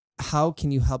how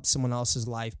can you help someone else's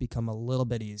life become a little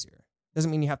bit easier? Doesn't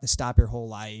mean you have to stop your whole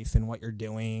life and what you're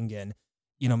doing and,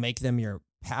 make them your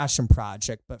passion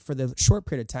project. But for the short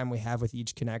period of time we have with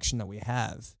each connection that we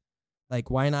have,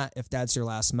 like, why not, if that's your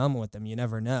last moment with them, you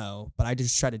never know. But I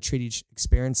just try to treat each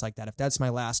experience like that. If that's my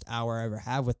last hour I ever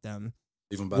have with them,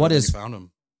 even better than you found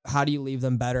them. How do you leave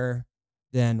them better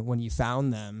than when you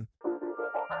found them?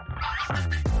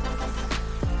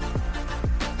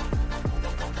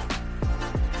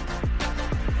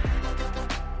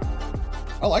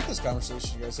 I like this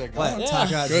conversation you guys had going. What? Talk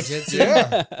about jiu-jitsu?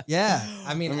 Yeah. Yeah.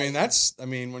 I mean,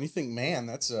 when you think man,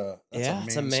 it's a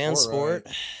man sport.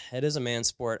 Right? It is a man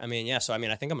sport. I mean, yeah. So, I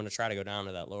think I'm going to try to go down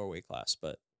to that lower weight class,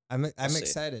 but I'm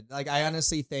excited. Like, I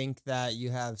honestly think that you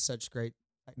have such great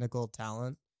technical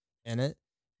talent in it.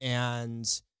 And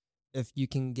if you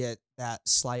can get that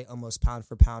slight, almost pound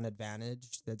for pound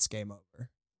advantage, that's game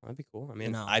over. That'd be cool. I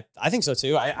mean, I think so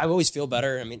too. I always feel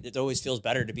better. I mean, it always feels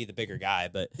better to be the bigger guy,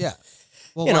 but yeah.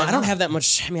 Well, I don't have that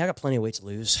much. I mean, I got plenty of weight to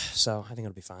lose, so I think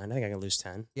it'll be fine. I think I can lose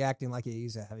 10. You're acting like you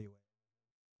use a heavyweight.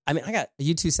 I mean, Are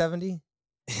you 270?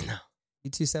 No.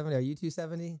 You 270? Are you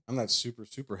 270? I'm not super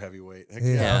heavyweight. Heck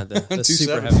yeah, the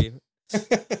super heavy.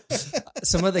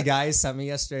 Some of the guys sent me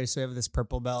yesterday, so we have this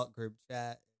purple belt group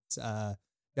chat. It's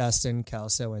Dustin,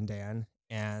 Kelso, and Dan.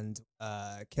 And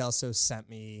Kelso sent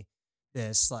me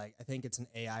this, like, I think it's an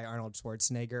AI Arnold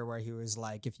Schwarzenegger, where he was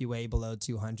like, if you weigh below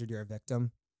 200, you're a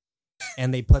victim.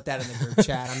 And they put that in the group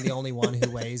chat. I'm the only one who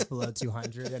weighs below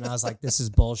 200. And I was like, this is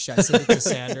bullshit. I sent it to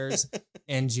Sanders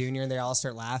and Junior, and they all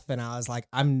start laughing. I was like,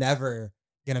 I'm never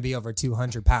going to be over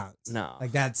 200 pounds. No.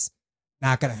 Like, that's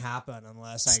not going to happen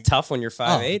unless it's tough when you're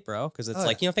 5'8", bro. Because it's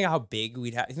think of how big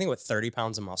we'd have. You think what 30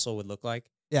 pounds of muscle would look like?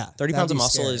 Yeah. 30 pounds of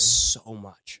muscle is so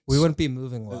much. We wouldn't be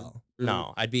moving well.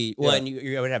 No, I'd be, and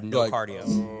you would have no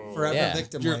cardio. Forever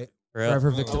victim weight.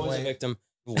 Forever victim weight. Victim.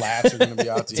 Lats are going to be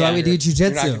out. That's why we do jujitsu.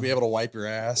 You're not going to be able to wipe your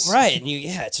ass. Right. And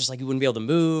it's just like you wouldn't be able to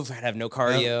move. I'd have no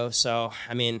cardio. Yep. So,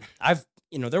 I mean,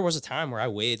 there was a time where I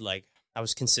weighed I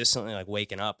was consistently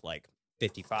waking up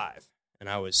 55. And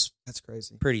I was that's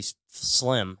crazy, pretty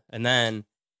slim. And then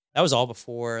that was all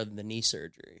before the knee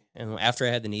surgery. And after I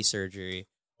had the knee surgery,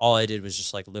 all I did was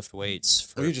just lift weights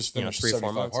for you just finished 3 or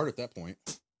 4 months. hard at that point,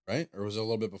 right? Or was it a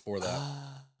little bit before that?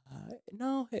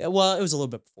 No. Well, it was a little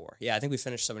bit before. Yeah, I think we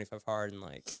finished 75 hard in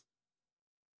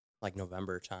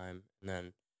November time, and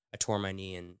then I tore my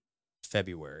knee in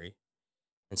February.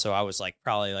 And so I was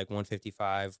probably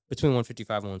 155, between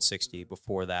 155 and 160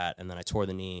 before that, and then I tore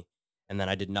the knee. And then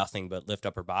I did nothing but lift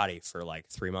upper body for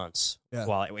 3 months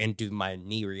and do my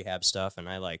knee rehab stuff. And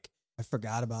I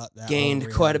forgot about that.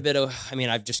 Gained quite a bit of,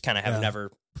 I've just kind of have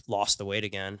never lost the weight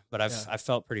again, but I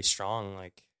felt pretty strong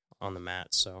on the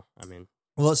mat. So,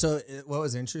 Well, so what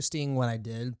was interesting when I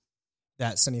did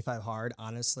that 75 hard,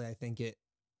 honestly, I think it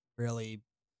really.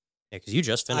 Yeah, because you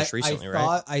just finished recently,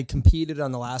 right? I competed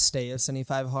on the last day of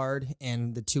 75 hard,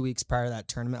 and the 2 weeks prior to that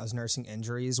tournament, I was nursing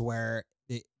injuries where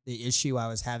the issue I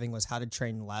was having was how to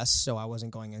train less, so I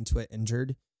wasn't going into it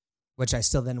injured, which I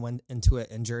still then went into it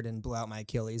injured and blew out my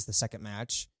Achilles the second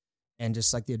match, and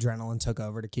just the adrenaline took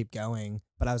over to keep going.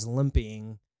 But I was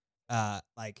limping the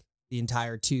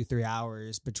entire 2-3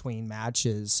 hours between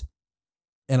matches,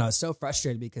 and I was so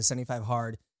frustrated because 75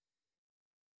 hard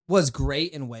was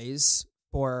great in ways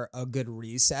for a good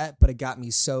reset, but it got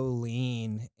me so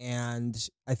lean. And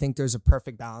I think there's a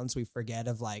perfect balance. We forget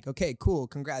of okay, cool,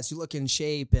 congrats, you look in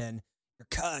shape and you're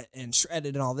cut and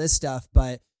shredded and all this stuff.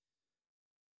 But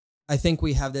I think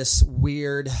we have this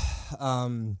weird,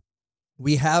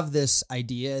 we have this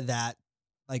idea that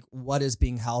what is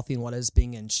being healthy and what is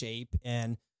being in shape.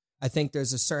 And I think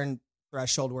there's a certain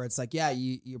threshold where it's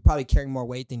you're probably carrying more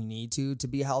weight than you need to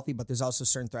be healthy, but there's also a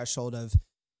certain threshold of,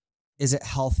 is it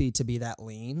healthy to be that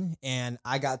lean? And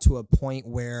I got to a point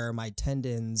where my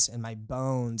tendons and my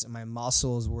bones and my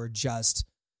muscles were just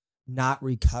not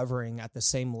recovering at the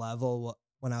same level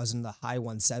when I was in the high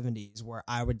 170s, where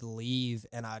I would leave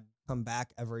and I'd come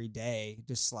back every day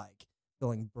just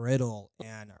feeling brittle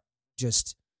and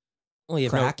just you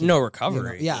have no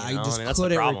recovery. I just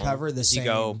couldn't recover the same. You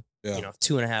go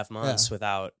 2.5 months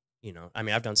without,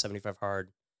 I've done 75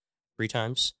 hard 3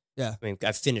 times. Yeah.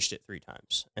 I've finished it 3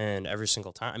 times, and every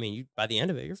single time, by the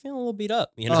end of it, you're feeling a little beat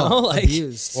up,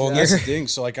 abused. Well, that's the thing.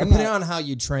 So I'm depending on how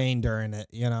you train during it,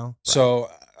 So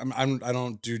I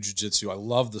don't do jiu-jitsu. I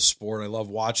love the sport. I love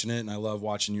watching it, and I love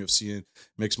watching UFC and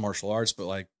mixed martial arts.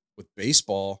 But with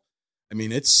baseball,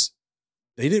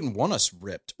 they didn't want us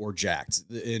ripped or jacked.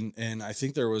 And I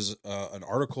think there was an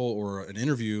article or an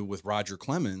interview with Roger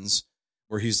Clemens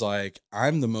where he's like,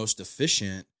 I'm the most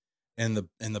efficient and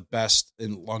the best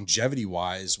in longevity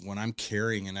wise when I'm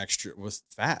carrying an extra with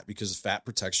fat, because fat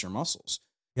protects your muscles.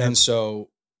 Yep. And so,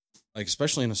 like,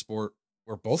 especially in a sport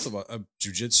where both of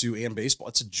jiu-jitsu and baseball,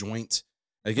 it's a joint.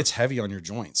 It gets heavy on your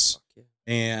joints,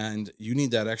 and you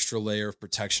need that extra layer of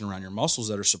protection around your muscles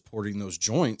that are supporting those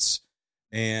joints.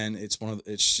 And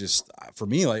it's just, for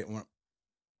me, like, when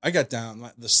I got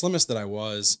down, the slimmest that I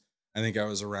think I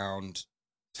was around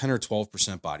 10 or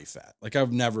 12% body fat. Like,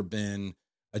 I've never been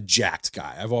a jacked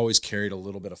guy. I've always carried a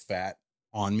little bit of fat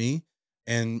on me,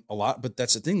 and a lot. But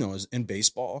that's the thing, though, is in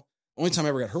baseball, the only time I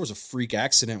ever got hurt was a freak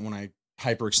accident when I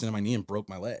hyperextended my knee and broke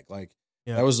my leg. Like,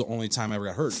 that was the only time I ever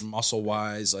got hurt. Muscle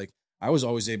wise, like, I was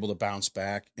always able to bounce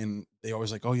back, and they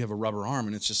always like, oh, you have a rubber arm.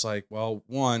 And it's just like, well,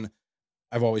 one,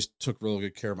 I've always took really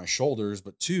good care of my shoulders,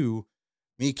 but two,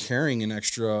 me carrying an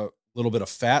extra little bit of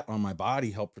fat on my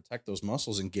body helped protect those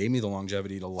muscles and gave me the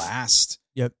longevity to last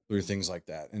through things like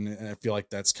that. And I feel like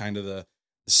that's kind of the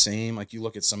same. Like, you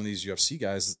look at some of these UFC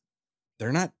guys,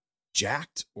 they're not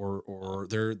jacked or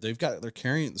they're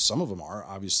carrying, some of them are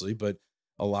obviously, but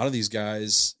a lot of these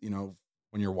guys, you know,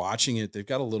 when you're watching it, they've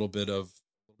got a little bit of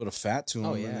fat to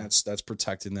them, and that's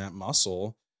protecting that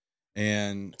muscle.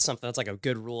 And it's something that's like a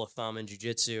good rule of thumb in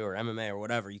jiu-jitsu or MMA or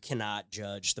whatever. You cannot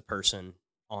judge the person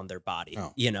on their body,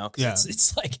 you know, because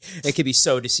it's like, it could be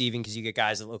so deceiving, because you get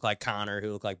guys that look like Connor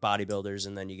who look like bodybuilders,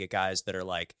 and then you get guys that are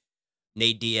like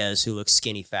Nate Diaz who looks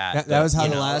skinny fat. That was how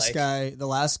the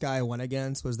last guy I went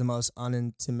against was the most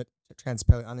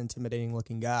transparently unintimidating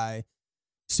looking guy,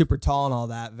 super tall and all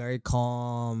that, very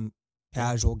calm,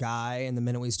 casual guy. And the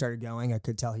minute we started going, I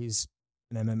could tell he's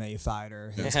an MMA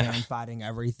fighter, his hand fighting,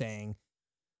 everything.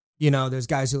 You know, there's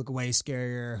guys who look way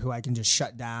scarier who I can just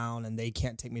shut down and they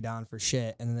can't take me down for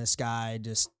shit. And then this guy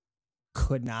just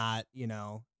could not, you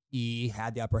know, he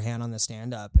had the upper hand on the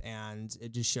stand up, and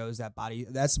it just shows that body.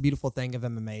 That's the beautiful thing of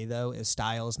MMA, though, is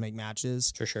styles make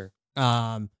matches. For sure.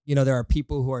 You know, there are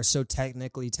people who are so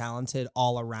technically talented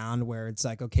all around where it's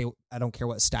like, okay, I don't care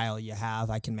what style you have,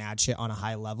 I can match it on a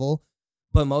high level.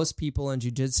 But most people in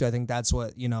jiu-jitsu, I think that's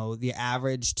what, you know, the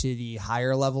average to the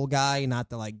higher level guy, not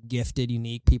the like gifted,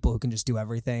 unique people who can just do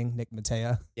everything. Nick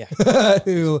Matea. Yeah.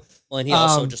 Who, well, and he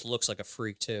also just looks like a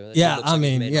freak too. Yeah. I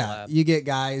mean, yeah, you get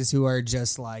guys who are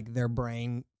just like, their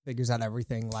brain figures out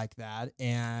everything like that.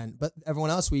 But everyone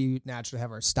else, we naturally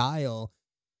have our style.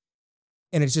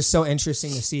 And it's just so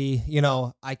interesting to see, you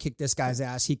know, I kick this guy's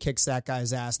ass, he kicks that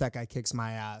guy's ass, that guy kicks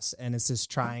my ass. And it's this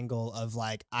triangle of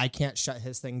like, I can't shut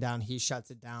his thing down, he shuts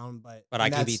it down. But I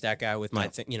can beat that guy with my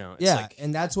thing, you know. It's like,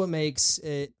 and that's what makes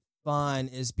it fun,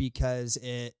 is because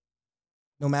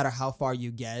no matter how far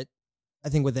you get, I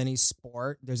think with any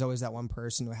sport, there's always that one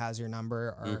person who has your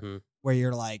number, or where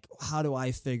you're like, how do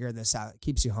I figure this out? It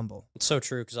keeps you humble. It's so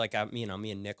true. Cause like, me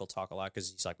and Nick will talk a lot,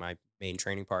 cause he's like my main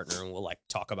training partner, and we'll like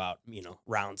talk about, you know,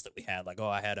 rounds that we had, like, oh,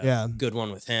 I had a good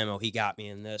one with him. Oh, he got me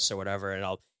in this or whatever.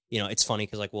 And you know, it's funny,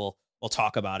 cause like, we'll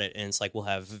talk about it, and it's like, we'll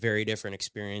have very different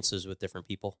experiences with different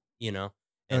people, you know,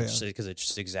 and because it's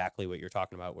just exactly what you're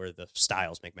talking about, where the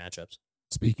styles make matchups.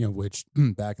 Speaking of which,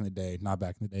 not back in the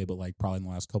day, but like probably in the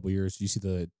last couple of years, do you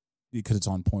see because it's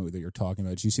on point with what you're talking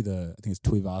about, do you see I think it's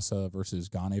Tuivasa versus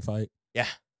Gane fight? Yeah.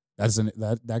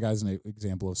 That guy's an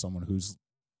example of someone who's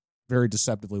very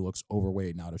deceptively looks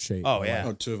overweight and out of shape. Oh, yeah.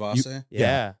 Oh, Tuivasa?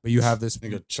 Yeah. But you have this. You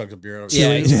go chug the beer out.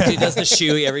 Yeah, he does the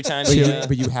shoey every time.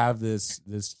 But you have this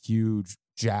huge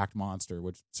jacked monster,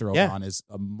 which Cyril Gane is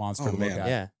a monster to look at.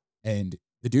 Yeah. And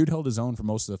the dude held his own for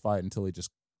most of the fight until he just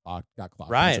got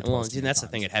clocked. Right. Well, dude, that's the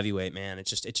thing at heavyweight, man. It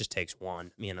just takes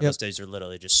one. Me and those days are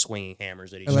literally just swinging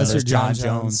hammers at each Unless other. you're John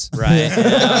Jones. Right.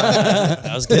 Yeah.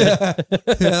 That was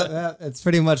good. It's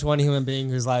pretty much one human being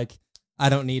who's like, I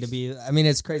don't need to be. I mean,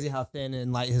 it's crazy how thin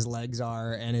and light his legs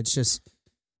are. And it's just,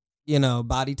 you know,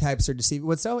 body types are deceiving.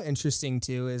 What's so interesting,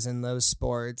 too, is in those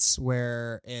sports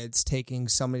where it's taking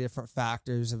so many different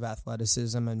factors of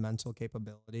athleticism and mental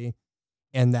capability,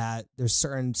 and that there's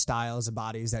certain styles of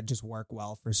bodies that just work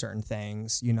well for certain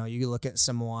things. You know, you look at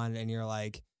someone and you're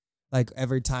like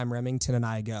every time Remington and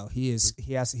I go, he is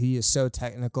so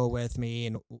technical with me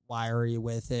and wiry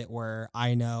with it, where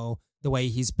I know the way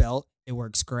he's built, it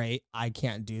works great. I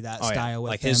can't do that style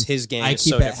with like him. His game I is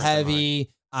keep so it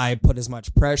heavy. I put as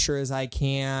much pressure as I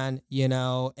can, you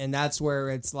know, and that's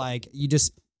where it's like,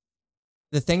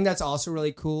 the thing that's also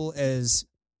really cool is,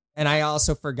 and I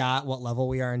also forgot what level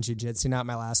we are in jiu-jitsu now at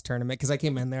my last tournament, because I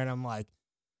came in there and I'm like,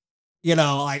 you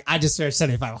know, like I just started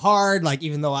 75 hard, like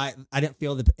even though I didn't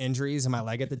feel the injuries in my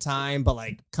leg at the time, but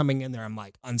like coming in there, I'm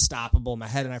like unstoppable in my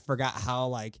head, and I forgot how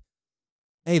like,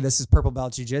 hey, this is purple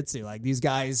belt jiu-jitsu. Like these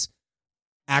guys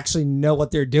actually know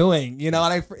what they're doing, you know.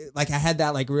 And I had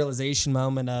that like realization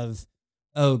moment of,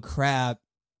 oh crap,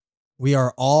 we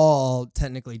are all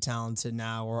technically talented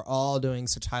now. We're all doing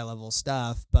such high level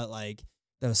stuff, but like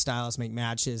those styles make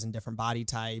matches and different body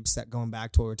types, that going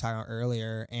back to what we were talking about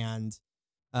earlier. And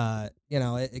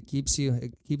it keeps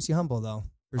you humble though,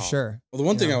 for sure. Well, the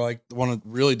one thing I want to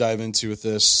really dive into with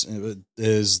this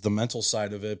is the mental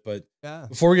side of it. But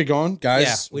before we get going,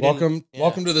 guys, welcome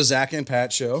to the Zach and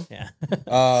Pat show. Yeah.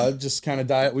 Just kind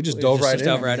of we just dove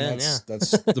right in.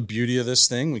 That's the beauty of this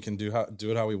thing. We can do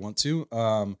it how we want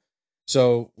to.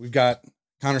 So we've got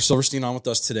Connor Silverstein on with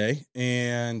us today,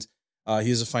 and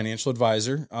he is a financial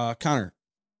advisor. Connor,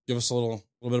 give us a little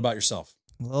bit about yourself.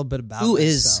 A little bit about who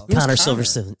myself. is Connor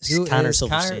Silverstein? Connor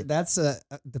Silverstein. That's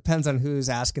depends on who's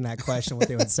asking that question, what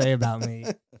they would say about me.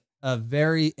 A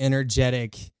very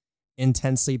energetic,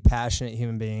 intensely passionate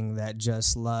human being that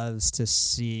just loves to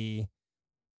see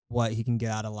what he can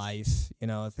get out of life. You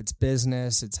know, if it's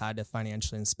business, it's how to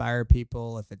financially inspire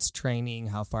people. If it's training,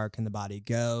 how far can the body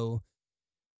go?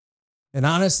 And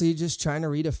honestly, just trying to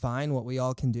redefine what we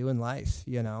all can do in life,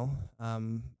 you know.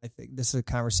 I think this is a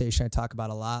conversation I talk about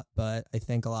a lot, but I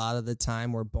think a lot of the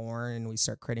time we're born and we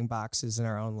start creating boxes in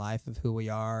our own life of who we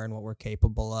are and what we're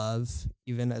capable of,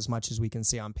 even as much as we can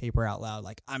say on paper out loud,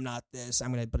 like, I'm not this,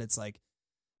 but it's like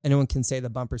anyone can say the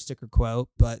bumper sticker quote,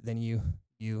 but then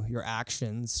your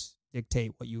actions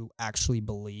dictate what you actually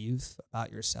believe about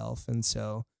yourself. And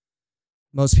so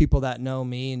most people that know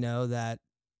me know that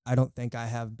I don't think I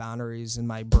have boundaries in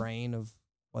my brain of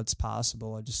what's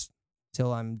possible. I just,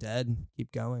 till I'm dead,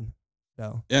 keep going.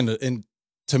 So and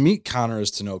to meet Connor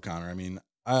is to know Connor. I mean,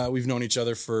 we've known each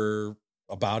other for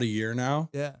about a year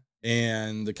now. Yeah.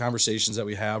 And the conversations that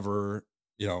we have are,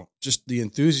 just the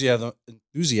enthusiasm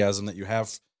that you have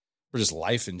for just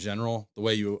life in general, the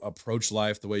way you approach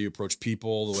life, the way you approach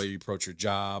people, the way you approach your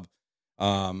job.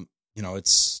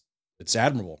 It's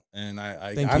admirable, and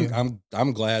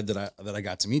I'm glad that I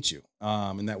got to meet you,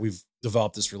 and that we've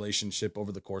developed this relationship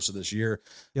over the course of this year.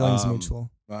 Feelings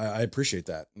mutual. I appreciate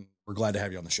that, and we're glad to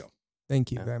have you on the show.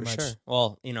 Thank you very much. Sure.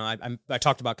 Well, I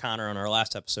talked about Connor on our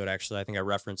last episode. Actually, I think I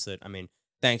referenced it. I mean,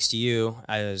 thanks to you,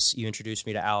 as you introduced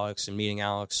me to Alex, and meeting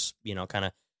Alex, kind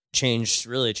of changed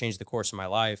the course of my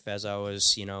life as I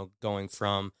was, going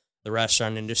from the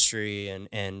restaurant industry and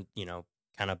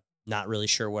kind of not really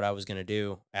sure what I was going to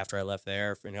do after I left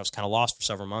there. And I was kind of lost for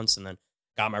several months, and then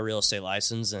got my real estate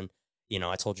license. And,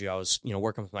 I told you I was,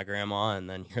 working with my grandma, and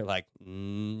then you're like,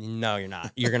 no, you're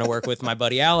not. You're going to work with my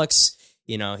buddy Alex.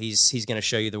 He's going to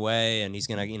show you the way, and he's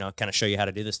going to, kind of show you how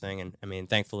to do this thing. And I mean,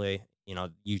 thankfully,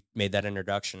 you made that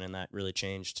introduction, and that really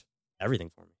changed everything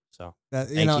for me. So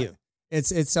thank you.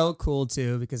 It's so cool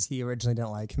too, because he originally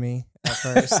didn't like me at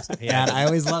first. Yeah. And I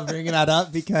always love bringing that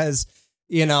up because,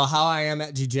 how I am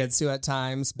at jiu-jitsu at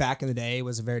times back in the day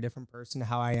was a very different person to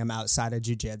how I am outside of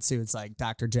jiu-jitsu. It's like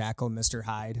Dr. Jekyll, Mr.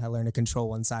 Hyde. I learned to control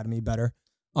one side of me better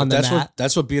on the mat.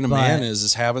 That's what being a man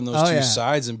is having those two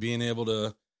sides and being able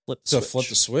to flip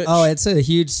the switch. Oh, it's a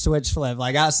huge switch flip.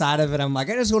 Like outside of it, I'm like,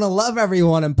 I just want to love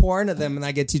everyone and pour into them. And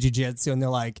I get to jiu-jitsu and they're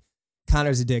like,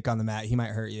 Connor's a dick on the mat. He might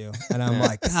hurt you. And I'm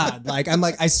like, God,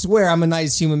 I swear I'm a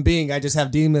nice human being. I just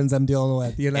have demons I'm dealing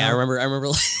with, Yeah, I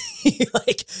remember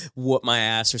like whoop my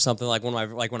ass or something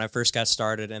when I first got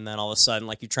started, and then all of a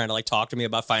sudden you're trying to talk to me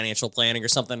about financial planning or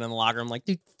something in the locker room. I'm like,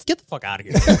 dude, get the fuck out of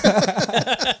here.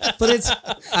 But it's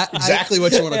exactly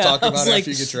what you want to talk about after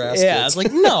you get your ass kicked. I was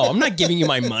like, no, I'm not giving you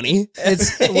my money.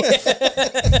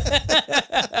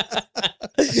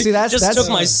 See, that's took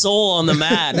my soul on the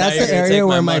mat. That's the area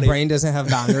where my brain doesn't have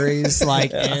boundaries.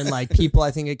 And people, I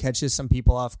think it catches some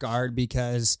people off guard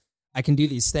because I can do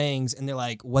these things and they're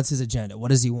like, what's his agenda? What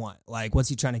does he want? What's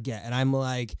he trying to get? And I'm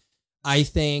like, I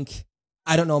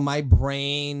don't know, my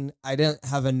brain, I didn't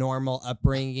have a normal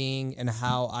upbringing and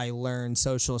how I learned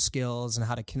social skills and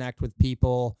how to connect with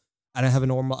people. I don't have a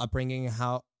normal upbringing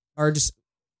or just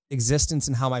existence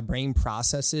and how my brain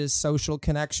processes social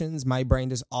connections. My brain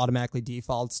just automatically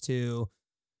defaults to,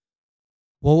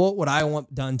 well, what would I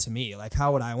want done to me?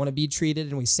 How would I want to be treated?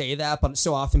 And we say that, but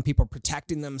so often people are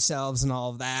protecting themselves and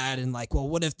all of that. And well,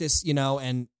 what if this,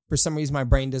 and for some reason my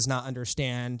brain does not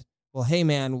understand, well, hey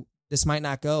man, this might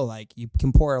not go. You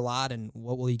can pour a lot and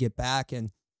what will you get back? And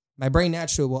my brain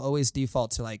naturally will always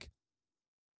default to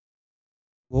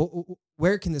well,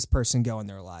 where can this person go in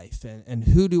their life? And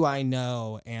who do I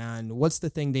know? And what's the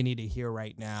thing they need to hear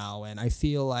right now? And I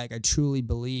feel like I truly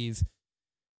believe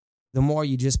the more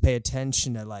you just pay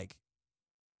attention to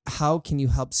how can you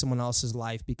help someone else's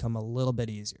life become a little bit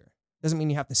easier? Doesn't mean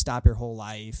you have to stop your whole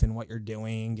life and what you're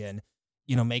doing and,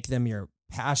 make them your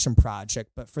passion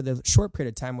project, but for the short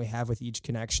period of time we have with each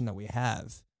connection that we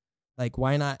have, like,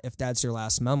 why not, if that's your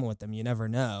last moment with them, you never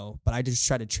know. But I just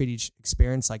try to treat each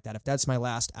experience like that. If that's my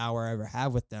last hour I ever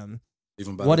have with them,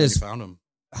 Even better than you found them.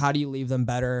 How do you leave them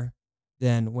better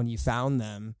than when you found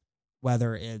them?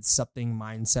 Whether it's something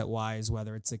mindset wise,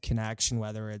 whether it's a connection,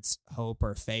 whether it's hope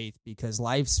or faith, because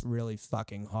life's really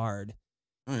fucking hard.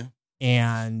 Oh, yeah.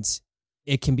 And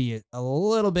it can be a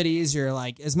little bit easier.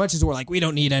 Like, as much as we're like, we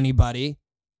don't need anybody,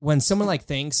 when someone like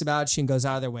thinks about you and goes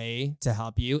out of their way to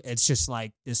help you, it's just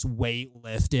like this weight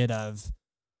lifted of,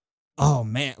 oh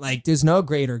man, like there's no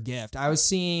greater gift. I was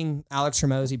seeing Alex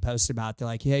Ramosi post about, they're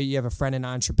like, hey, you have a friend in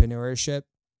entrepreneurship.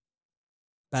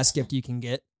 Best gift you can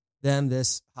get them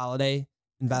this holiday,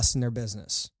 invest in their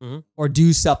business or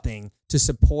do something to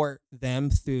support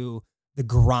them through the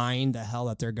grind, the hell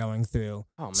that they're going through,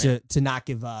 to not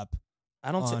give up.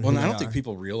 I don't think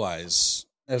people realize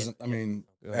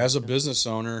as a business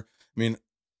owner, I mean,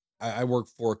 I work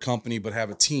for a company, but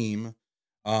have a team.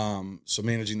 So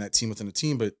managing that team within a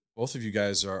team, but both of you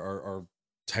guys are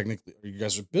technically, you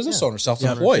guys are business owners,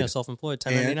 self-employed. Yeah, self-employed,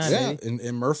 1099.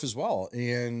 And Murph as well.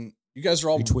 And you guys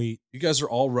are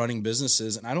all running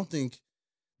businesses. And I don't think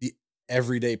the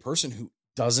everyday person who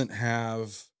doesn't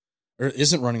have or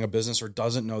isn't running a business or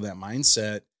doesn't know that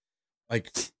mindset,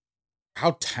 like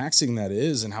how taxing that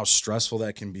is and how stressful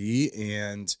that can be.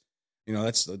 And,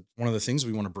 that's one of the things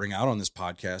we want to bring out on this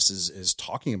podcast is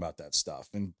talking about that stuff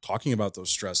and talking about those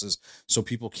stresses so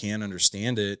people can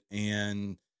understand it.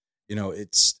 And,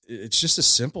 it's just as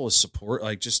simple as support.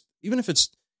 Like, just even if it's,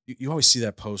 you always see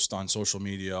that post on social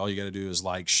media, all you got to do is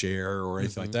like, share, or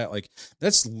anything like that. Like,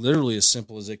 that's literally as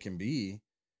simple as it can be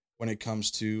when it comes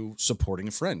to supporting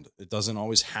a friend. It doesn't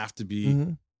always have to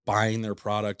be buying their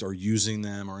product or using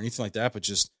them or anything like that, but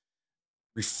just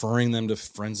referring them to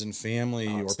friends and family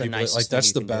or people like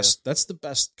that's the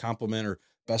best compliment or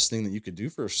best thing that you could do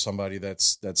for somebody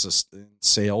that's a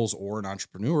sales or an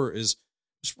entrepreneur is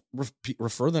just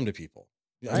refer them to people.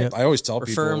 I always tell people,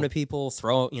 refer them to people,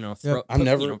 repost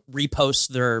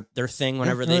their thing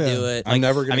whenever they do it.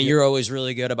 Like, you're always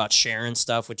really good about sharing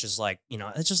stuff, which is like,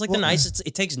 it's just like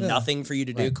it takes nothing for you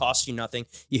to do, costs you nothing.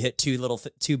 You hit two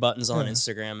buttons on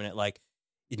Instagram and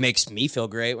it makes me feel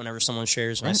great whenever someone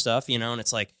shares my stuff, and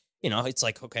it's like,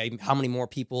 okay, how many more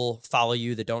people follow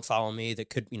you that don't follow me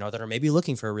that could, that are maybe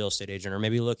looking for a real estate agent or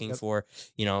maybe looking for,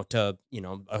 a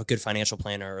good financial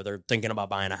planner, or they're thinking about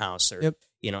buying a house, or,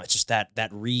 it's just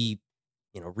that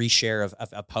reshare of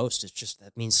a post. It's just,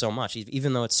 that means so much,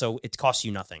 even though it costs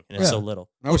you nothing and it's so little.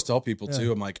 I always tell people too,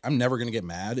 I'm like, I'm never going to get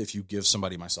mad if you give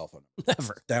somebody my cell phone.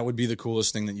 Never. That would be the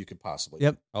coolest thing that you could possibly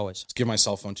do. Always. Just give my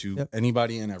cell phone to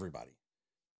anybody and everybody.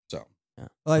 So.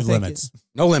 Well, no limits.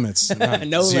 No limits,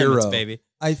 baby.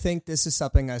 I think this is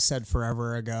something I said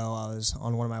forever ago. I was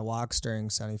on one of my walks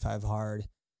during 75 Hard,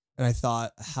 and I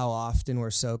thought how often we're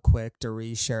so quick to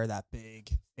reshare that big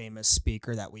famous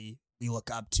speaker that we look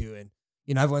up to, and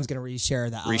everyone's going to reshare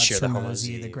the Alex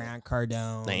Ramosi, the Grant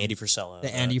Cardone, the Andy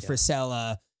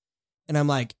Frisella. And I'm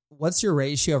like, what's your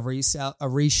ratio of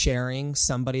resharing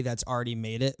somebody that's already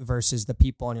made it versus the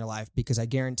people in your life? Because I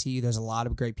guarantee you there's a lot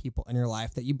of great people in your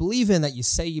life that you believe in, that you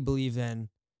say you believe in,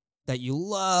 that you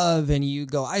love, and you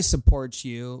go, I support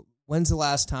you. When's the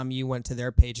last time you went to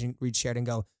their page and reshared and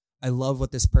go, I love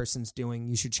what this person's doing.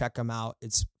 You should check them out.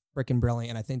 It's freaking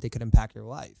brilliant, and I think they could impact your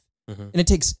life. And it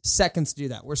takes seconds to do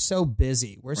that. We're so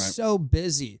busy. So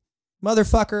busy.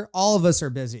 Motherfucker, all of us are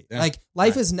busy. Yeah. Like,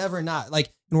 life is never not.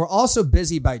 Like, and we're also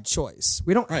busy by choice.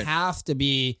 We don't have to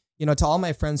be, to all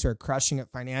my friends who are crushing it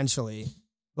financially,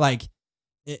 like,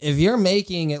 if you're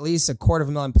making at least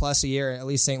 $250,000 plus a year, at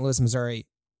least St. Louis, Missouri,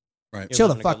 chill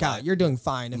the fuck out. You're doing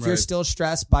fine. If you're still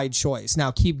stressed, by choice.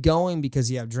 Now, keep going because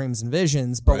you have dreams and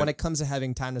visions. But when it comes to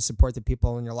having time to support the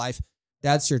people in your life,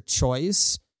 that's your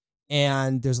choice.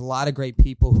 And there's a lot of great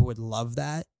people who would love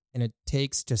that. And it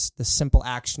takes just the simple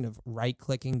action of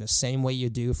right-clicking the same way you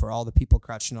do for all the people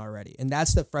crushing already. And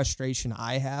that's the frustration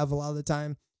I have a lot of the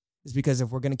time, is because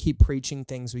if we're going to keep preaching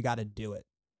things, we got to do it.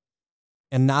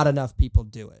 And not enough people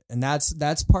do it. And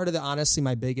that's part of honestly,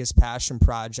 my biggest passion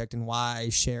project, and why I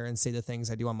share and say the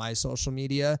things I do on my social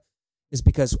media, is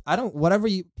because whatever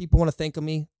people want to think of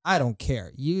me, I don't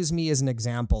care. Use me as an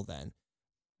example then.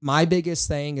 My biggest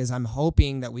thing is I'm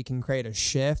hoping that we can create a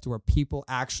shift where people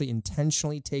actually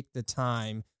intentionally take the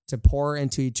time to pour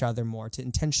into each other more, to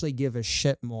intentionally give a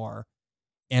shit more,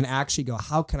 and actually go,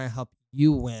 how can I help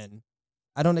you win?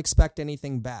 I don't expect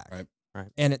anything back. Right.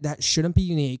 And that shouldn't be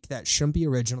unique. That shouldn't be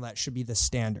original. That should be the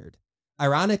standard.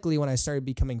 Ironically, when I started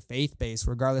becoming faith-based,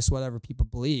 regardless of whatever people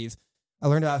believe, I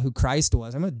learned about who Christ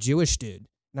was. I'm a Jewish dude.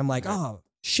 And I'm like, oh,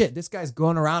 shit, this guy's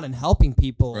going around and helping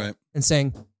people Right. and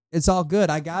saying, it's all good.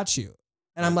 I got you.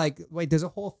 And I'm like, wait, there's a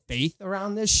whole faith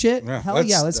around this shit? Yeah, Hell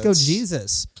yeah, let's go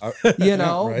Jesus. You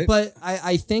know? right? But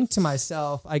I think to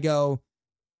myself, I go,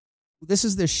 this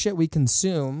is the shit we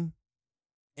consume.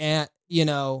 And, you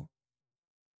know,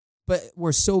 but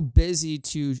we're so busy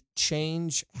to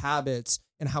change habits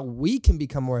and how we can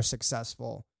become more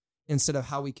successful instead of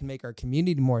how we can make our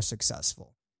community more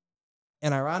successful.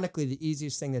 And ironically, the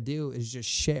easiest thing to do is just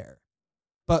share.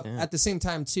 But at the same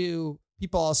time, too,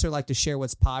 people also like to share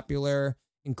what's popular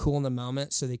and cool in the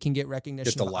moment so they can get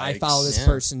recognition. Get the I likes. follow this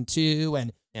person too,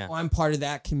 and Yeah. I'm part of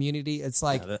that community. It's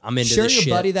like, I'm into share this your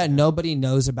shit. buddy that nobody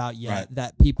knows about yet Right.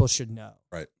 that people should know.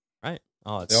 Right.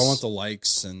 Oh, They all want the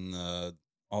likes and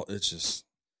all. It's just,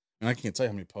 and I can't tell you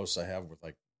how many posts I have with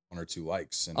like 1 or 2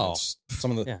 likes, and it's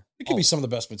some of the. Yeah. It could be some of the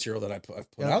best material that I've put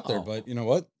out there, but you know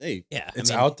what? Hey,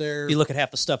 it's out there. If you look at half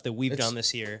the stuff that we've It's- done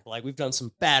this year, like we've done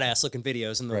some badass looking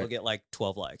videos, and then Right. we'll get like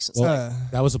 12 likes. It's Well,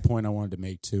 like, that was a point I wanted to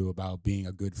make too about being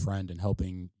a good friend and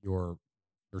helping your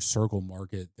circle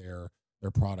market their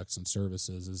products and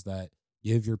services. Is that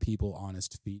give your people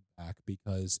honest feedback,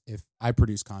 because if I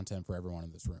produce content for everyone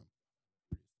in this room,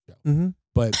 Mm-hmm.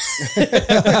 but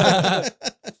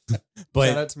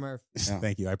Shout out to Murph. Yeah.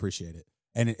 Thank you, I appreciate it,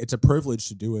 and it's a privilege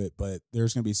to do it. But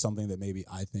there's going to be something that maybe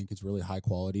I think is really high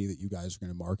quality that you guys are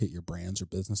going to market your brands or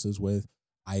businesses with.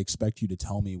 I expect you to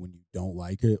tell me when you don't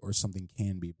like it or something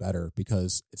can be better,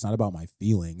 because it's not about my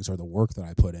feelings or the work that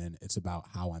I put in. It's about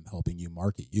how I'm helping you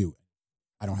market you.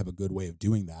 I don't have a good way of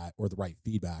doing that or the right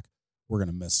feedback. We're going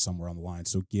to miss somewhere on the line.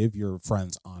 So give your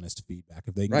friends honest feedback.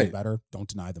 If they can get better, don't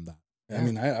deny them that. I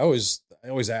mean, I always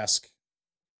ask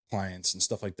clients and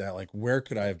stuff like that, like, where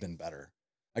could I have been better?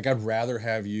 Like, I'd rather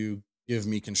have you give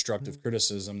me constructive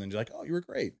criticism than like, oh, you were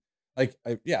great. Like,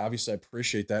 obviously I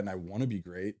appreciate that and I want to be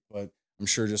great, but I'm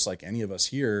sure just like any of us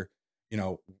here, you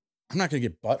know, I'm not going to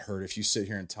get butthurt if you sit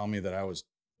here and tell me that I was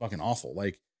fucking awful.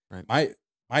 Like,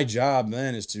 my job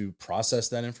then is to process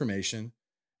that information.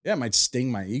 Yeah, it might sting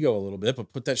my ego a little bit,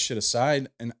 but put that shit aside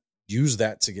and use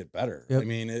that to get better. Yep. I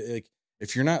mean,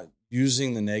 if you're not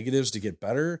using the negatives to get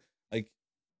better, like,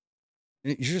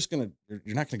 you're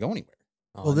not gonna go anywhere.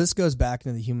 Well, this goes back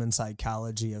into the human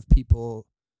psychology of people.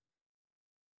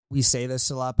 We say this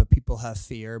a lot, but people have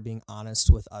fear being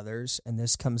honest with others. And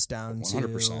this comes down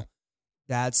 100%. to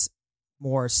that's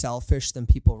more selfish than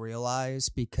people realize,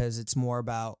 because it's more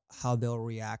about how they'll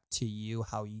react to you,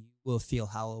 how you will feel,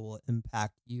 how it will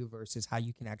impact you versus how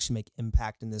you can actually make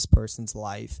impact in this person's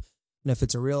life. And if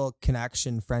it's a real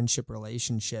connection, friendship,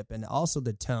 relationship, and also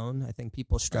the tone, I think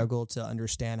people struggle to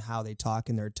understand how they talk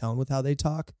and their tone with how they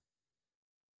talk.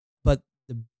 But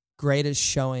the greatest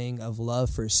showing of love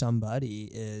for somebody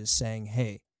is saying,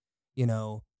 hey, you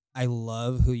know, I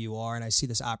love who you are and I see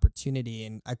this opportunity,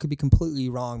 and I could be completely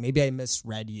wrong. Maybe I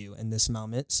misread you in this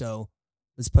moment. So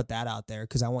let's put that out there,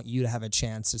 because I want you to have a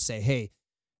chance to say, hey,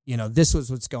 you know, this was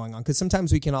what's going on. Because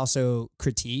sometimes we can also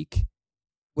critique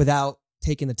without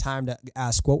taking the time to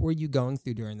ask, what were you going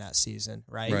through during that season?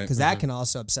 Right. Because that can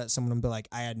also upset someone and be like,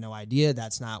 I had no idea.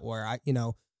 That's not where I, you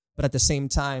know, but at the same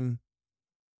time,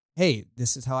 hey,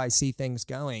 this is how I see things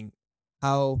going.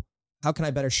 How can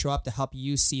I better show up to help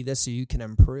you see this so you can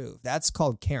improve? That's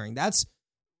called caring.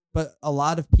 But a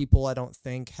lot of people, I don't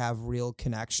think, have real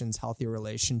connections, healthy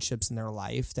relationships in their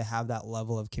life to have that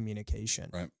level of communication.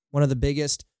 Right. One of the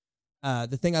biggest,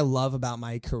 the thing I love about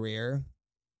my career,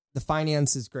 the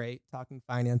finance is great, talking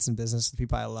finance and business with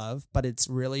people I love, but it's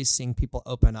really seeing people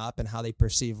open up and how they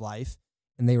perceive life.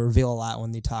 And they reveal a lot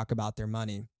when they talk about their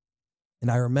money.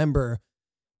 And I remember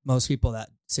most people that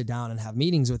sit down and have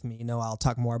meetings with me, you know, I'll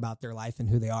talk more about their life and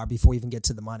who they are before we even get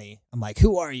to the money. I'm like,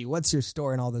 who are you? What's your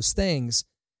story? And all those things.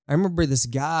 I remember this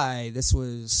guy, this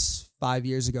was 5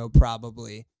 years ago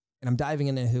probably, and I'm diving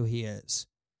into who he is.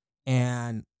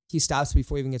 And he stops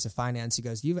before he even gets to finance. He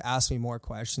goes, you've asked me more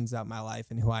questions about my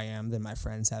life and who I am than my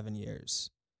friends have in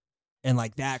years. And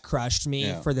like that crushed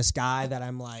me for this guy that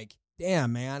I'm like,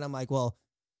 damn, man. I'm like, well,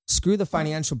 screw the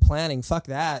financial planning. Fuck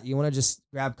that. You want to just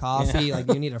grab coffee? Like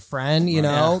you need a friend, you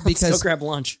know, because go grab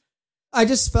lunch. I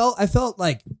felt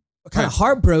like kind of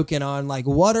heartbroken on like,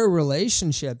 what are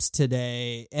relationships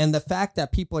today? And the fact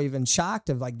that people are even shocked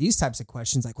of like these types of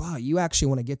questions, like, wow, you actually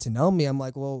want to get to know me. I'm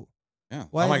like, well, yeah.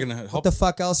 How am I going to help? What the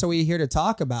fuck else are we here to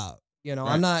talk about? You know,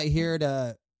 I'm not here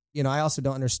to, you know, I also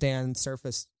don't understand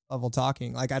surface level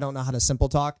talking. Like I don't know how to simple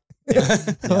talk.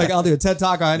 Like I'll do a TED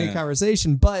talk on any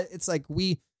conversation, but it's like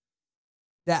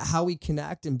how we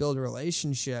connect and build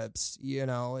relationships, you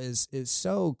know, is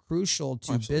so crucial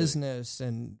to business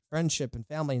and friendship and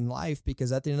family and life,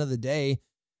 because at the end of the day,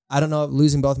 I don't know,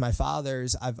 losing both my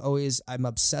fathers, I'm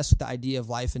obsessed with the idea of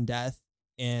life and death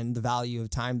and the value of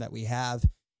time that we have.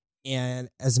 And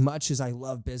as much as I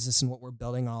love business and what we're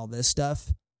building, all this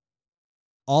stuff,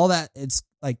 all that, it's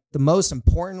like the most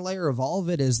important layer of all of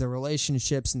it is the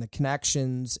relationships and the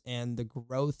connections and the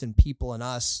growth in people and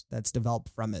us that's developed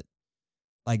from it.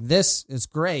 Like, this is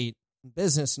great,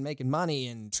 business and making money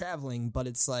and traveling, but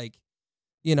it's like,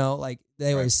 you know, like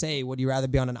they always say, would you rather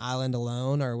be on an island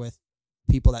alone or with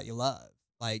people that you love?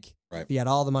 Like, if you had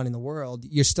all the money in the world,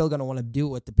 you're still going to want to do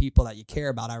it with the people that you care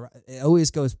about. It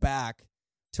always goes back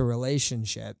to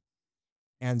relationship.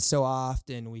 And so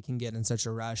often we can get in such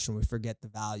a rush and we forget the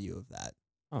value of that,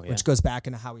 which goes back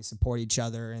into how we support each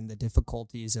other and the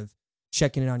difficulties of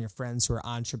checking in on your friends who are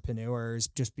entrepreneurs.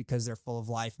 Just because they're full of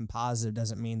life and positive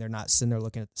doesn't mean they're not sitting there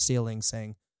looking at the ceiling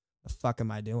saying, the fuck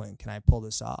am I doing? Can I pull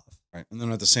this off? Right. And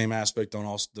then at the same aspect, don't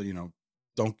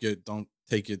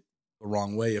take it the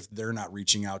wrong way if they're not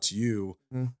reaching out to you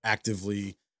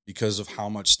actively because of how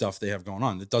much stuff they have going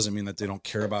on. It doesn't mean that they don't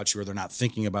care about you or they're not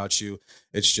thinking about you.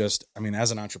 It's just, I mean, as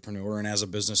an entrepreneur and as a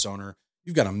business owner,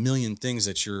 you've got a million things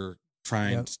that you're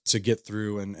trying to get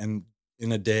through and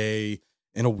in a day,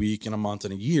 in a week, in a month,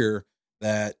 in a year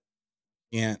that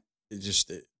be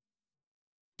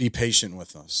patient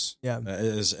with us. Yeah.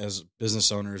 As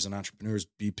business owners and entrepreneurs,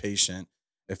 be patient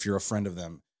if you're a friend of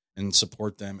them and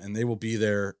support them, and they will be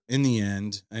there in the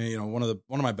end. And, you know, one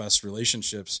of my best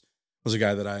relationships was a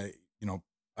guy that I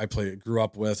grew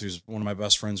up with, who's one of my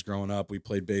best friends growing up. We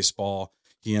played baseball.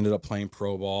 He ended up playing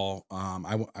pro ball.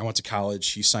 I went to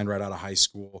college. He signed right out of high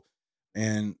school.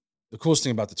 And the coolest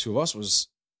thing about the two of us was,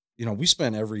 you know, we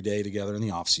spent every day together in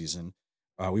the off season.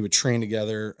 We would train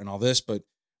together and all this, but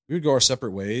we would go our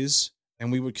separate ways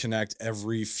and we would connect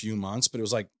every few months, but it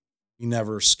was like, we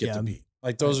never skipped a beat.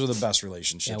 Like, those are the best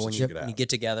relationships when that you could have. You get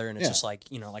together and it's just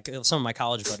like, you know, like some of my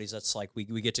college buddies, that's like, we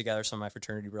get together, some of my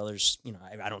fraternity brothers, you know,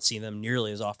 I don't see them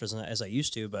nearly as often as I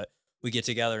used to, but we get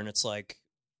together and it's like,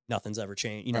 nothing's ever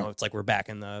changed. You know, it's like we're back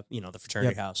in the, you know, the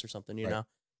fraternity house or something, you know,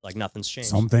 like nothing's changed.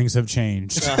 Some things have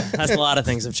changed. That's a lot of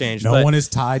things have changed. No one is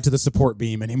tied to the support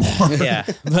beam anymore. Yeah.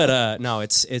 But no,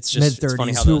 it's just mid-30s. It's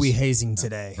funny how who are we hazing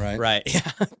today? Right.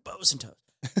 Yeah. Bows and toes.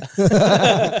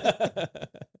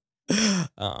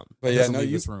 But yeah, no,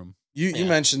 this room. You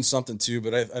mentioned something too,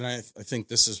 but I think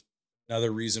this is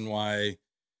another reason why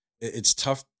it's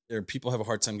tough. People have a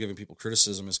hard time giving people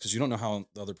criticism is because you don't know how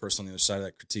the other person on the other side of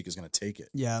that critique is going to take it.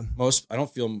 Yeah. I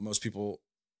don't feel most people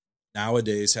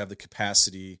nowadays have the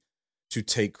capacity to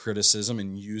take criticism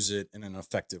and use it in an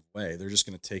effective way. They're just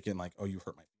going to take it and like, oh, you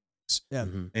hurt my feelings. Yeah.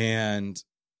 Mm-hmm. And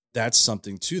that's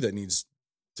something too that needs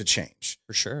to change.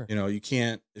 For sure. You know, you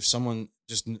can't, if someone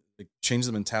just change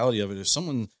the mentality of it, if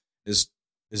someone is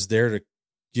there to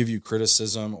give you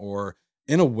criticism or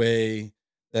in a way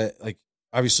that, like,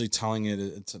 obviously telling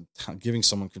it's giving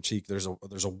someone critique, there's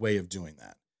a way of doing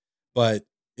that. But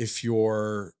if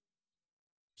you're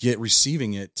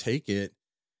receiving it, take it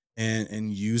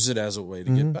and use it as a way to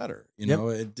get better. You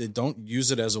know, don't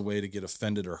use it as a way to get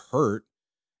offended or hurt.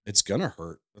 It's going to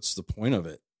hurt. That's the point of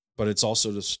it. But it's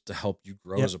also just to help you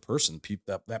grow as a person.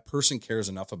 That person cares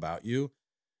enough about you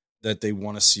that they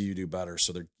want to see you do better.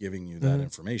 So they're giving you that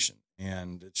information.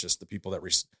 And it's just the people that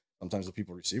sometimes the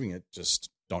people receiving it just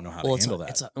don't know how to handle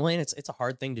that. It's a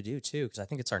hard thing to do too, because I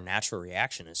think it's our natural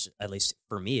reaction. Is at least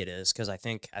for me it is, because I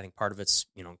think part of it's,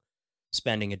 you know,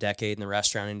 spending a decade in the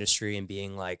restaurant industry and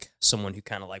being like someone who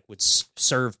kind of like would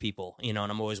serve people, you know,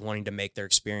 and I'm always wanting to make their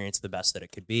experience the best that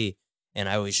it could be. And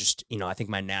I always just, you know, I think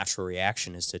my natural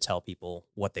reaction is to tell people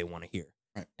what they want to hear.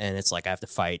 Right. And it's like I have to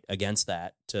fight against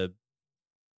that to,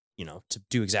 you know, to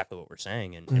do exactly what we're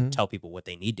saying and tell people what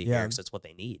they need to hear, because that's what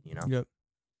they need, you know? Yep.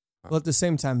 Well, at the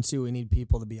same time, too, we need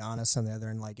people to be honest on the other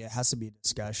end. Like, it has to be a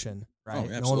discussion, right?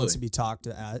 No one wants to be talked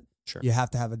at. Sure. You have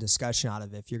to have a discussion out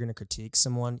of it. If you're going to critique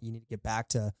someone, you need to get back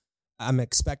to, I'm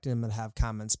expecting them to have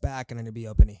comments back, and I'm going to be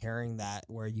open to hearing that,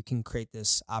 where you can create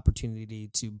this opportunity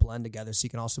to blend together so you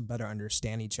can also better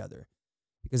understand each other.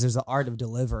 Because there's the art of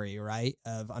delivery, right?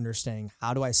 Of understanding,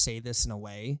 how do I say this in a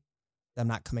way that I'm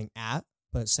not coming at,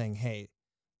 but saying, hey,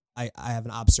 I have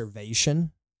an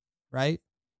observation, right?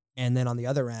 And then on the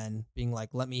other end, being like,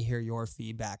 let me hear your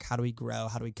feedback. How do we grow?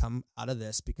 How do we come out of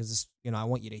this? Because, you know, I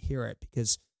want you to hear it,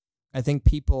 because I think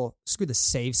people, screw the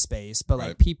safe space, but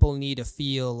like people need to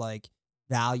feel like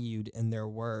valued in their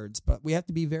words. But we have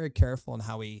to be very careful in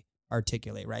how we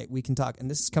articulate, right? We can talk, and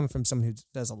this is coming from someone who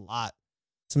does a lot.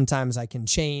 Sometimes I can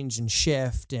change and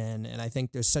shift. And I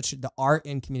think there's the art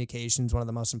in communication is one of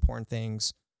the most important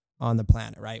things on the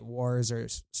planet, right? Wars are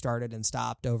started and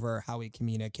stopped over how we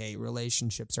communicate.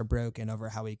 Relationships are broken over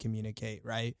how we communicate,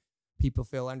 right? people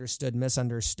feel understood,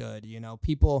 misunderstood.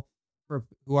 People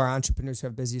who are entrepreneurs who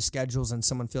have busy schedules and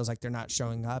someone feels like they're not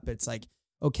showing up. It's like,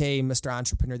 okay, Mr.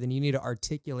 Entrepreneur, then you need to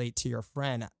articulate to your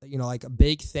friend, like a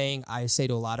big thing I say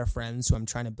to a lot of friends who I'm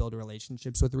trying to build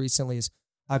relationships with recently is,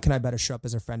 how can I better show up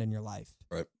as a friend in your life?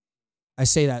 Right. I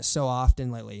say that so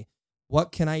often lately.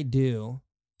 What can I do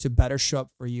to better show up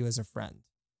for you as a friend,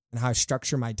 and how I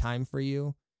structure my time for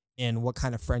you, and what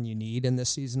kind of friend you need in this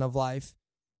season of life?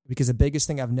 Because the biggest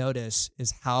thing I've noticed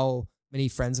is how many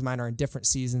friends of mine are in different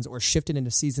seasons or shifted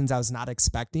into seasons I was not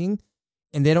expecting,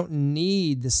 and they don't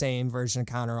need the same version of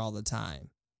Connor all the time,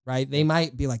 right? They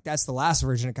might be like, that's the last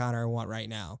version of Connor I want right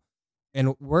now.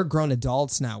 And we're grown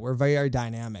adults now. We're very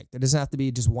dynamic. There doesn't have to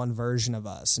be just one version of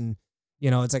us. And,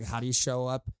 it's like, how do you show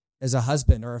up as a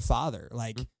husband or a father?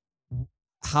 Like,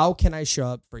 how can I show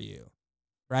up for you?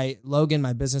 Right? Logan,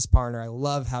 my business partner, I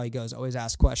love how he goes, always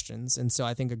ask questions. And so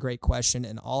I think a great question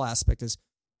in all aspects is,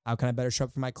 how can I better show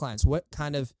up for my clients? What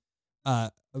kind of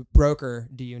broker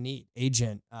do you need?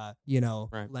 Agent,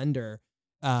 Right. lender,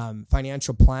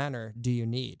 financial planner do you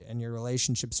need in your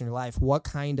relationships in your life? What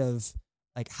kind of,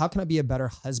 how can I be a better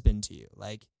husband to you?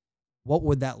 Like, what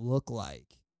would that look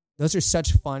like? Those are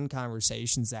such fun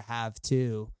conversations to have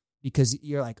too, because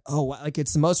you're like, oh, like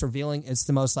it's the most revealing. It's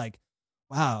the most like,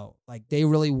 wow, like they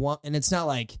really want, and it's not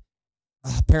like,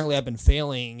 apparently I've been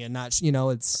failing and not,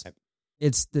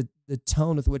 it's the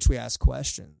tone with which we ask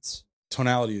questions.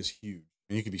 Tonality is huge.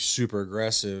 And you could be super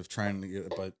aggressive trying to get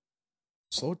it, but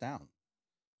slow it down.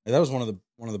 And that was one of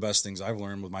the best things I've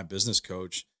learned with my business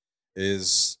coach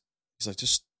is he's like,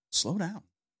 just slow down.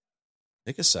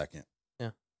 Take a second. Yeah.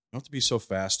 You don't have to be so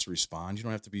fast to respond. You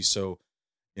don't have to be so,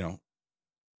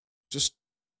 just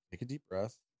take a deep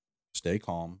breath, stay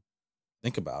calm,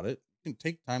 think about it. You can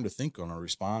take time to think on a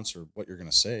response or what you're going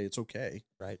to say. It's okay.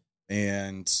 Right.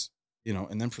 And,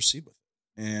 and then proceed with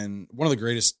it. And one of the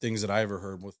greatest things that I ever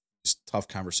heard with these tough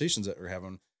conversations that we're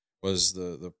having was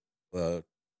the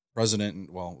president.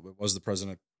 It was the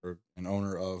president or an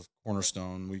owner of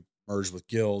Cornerstone. We merged with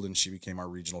Guild and she became our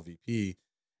regional VP.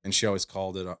 And she always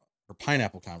called it her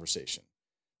pineapple conversation.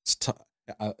 It's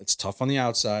tough on the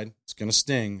outside. It's going to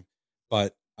sting,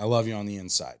 but I love you on the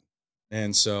inside.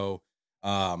 And so,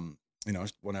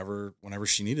 whenever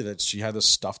she needed it, she had this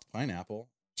stuffed pineapple.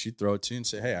 She'd throw it to you and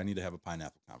say, hey, I need to have a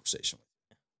pineapple conversation with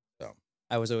you. So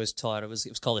I was always taught it was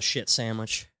called a shit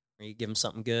sandwich, where you give them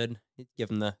something good, you give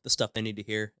them the stuff they need to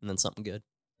hear, and then something good.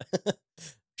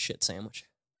 Shit sandwich.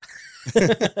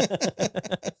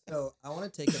 So I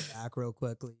want to take it back real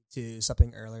quickly to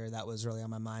something earlier that was really on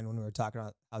my mind when we were talking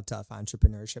about how tough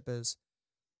entrepreneurship is.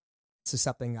 This is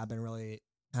something I've been really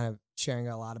kind of sharing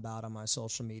a lot about on my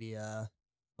social media.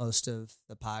 Most of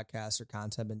the podcasts or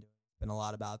content I've been doing been a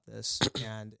lot about this.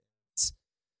 And it's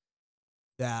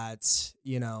that,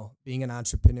 being an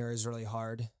entrepreneur is really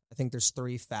hard. I think there's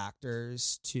 3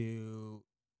 factors to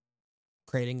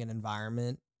creating an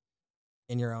environment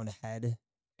in your own head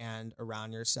and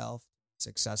around yourself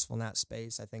successful in that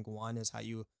space. I think one is how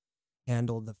you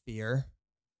handle the fear,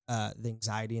 the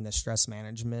anxiety and the stress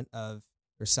management of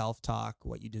your self-talk,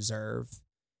 what you deserve.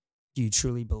 Do you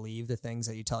truly believe the things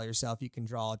that you tell yourself? You can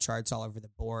draw charts all over the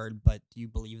board, but do you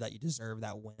believe that you deserve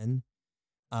that win?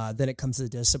 Then it comes to the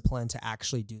discipline to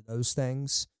actually do those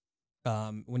things.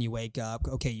 When you wake up,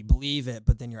 okay, you believe it,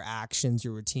 but then your actions,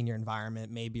 your routine, your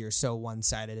environment, maybe you're so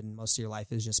one-sided and most of your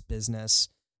life is just business,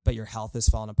 but your health is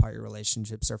falling apart, your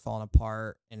relationships are falling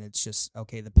apart, and it's just,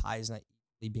 okay, the pie is not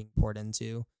equally being poured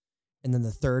into. And then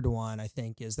the third one, I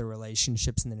think, is the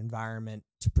relationships and the environment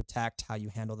to protect how you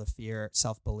handle the fear,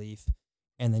 self-belief,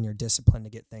 and then your discipline to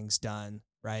get things done,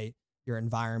 right? Your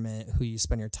environment, who you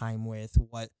spend your time with,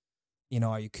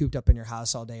 are you cooped up in your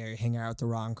house all day? Are you hanging out with the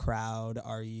wrong crowd?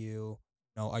 Are you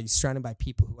surrounded by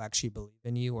people who actually believe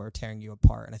in you or are tearing you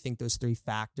apart? And I think those 3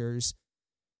 factors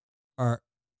are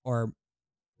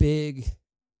big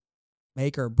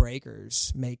make or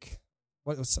breakers,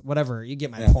 whatever, you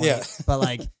get my point. Yeah.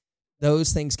 But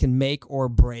those things can make or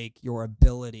break your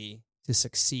ability to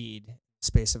succeed in the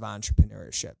space of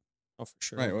entrepreneurship. Oh, for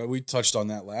sure. Right. Well, we touched on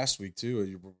that last week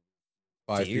too.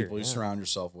 5 people you surround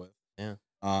yourself with. Yeah.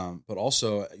 But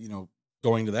also,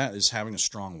 going to that is having a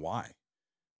strong why.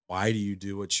 Why do you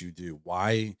do what you do?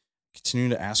 Why? Continue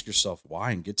to ask yourself why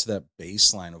and get to that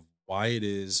baseline of why it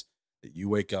is that you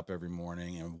wake up every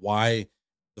morning and why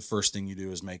the first thing you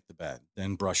do is make the bed,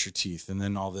 then brush your teeth, and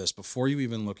then all this before you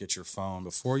even look at your phone,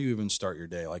 before you even start your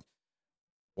day. Like,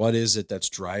 what is it that's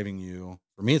driving you?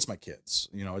 For me, it's my kids.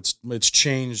 It's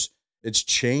changed. It's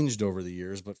changed over the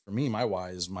years, but for me, my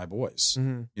why is my boys.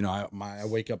 Mm-hmm. I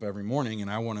wake up every morning and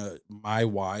my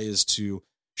why is to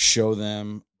show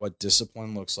them what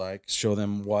discipline looks like, show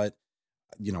them what,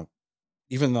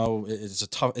 even though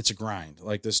it's a grind,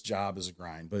 like this job is a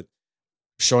grind, but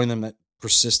showing them that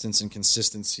persistence and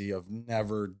consistency of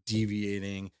never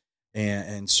deviating.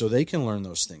 And so they can learn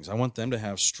those things. I want them to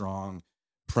have strong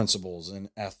principles and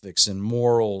ethics and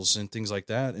morals and things like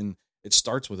that. And it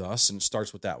starts with us, and it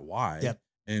starts with that why. Yep.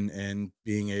 And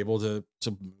being able to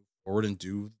move forward and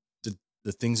do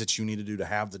the things that you need to do to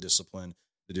have the discipline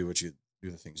to do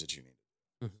the things that you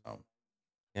need. Mm-hmm.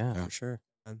 Yeah, for sure.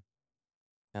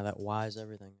 Yeah, that why is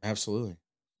everything. Absolutely.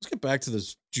 Let's get back to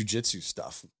this jujitsu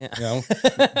stuff. Yeah.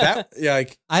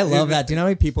 I love that. Do you know how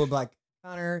many people would be like,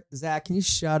 Connor, Zach, can you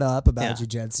shut up about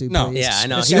jujitsu? No. Please? Yeah, I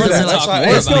know. Let's He wants to go talk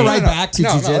more let's go about right it. back to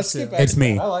let's jujitsu. get back It's to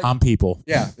me. that. I like I'm people.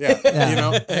 Yeah. Yeah.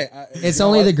 Hey, It's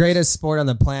only the greatest sport on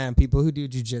the planet. People who do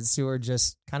jujitsu are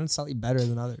just kind of slightly better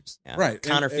than others. Yeah. Right.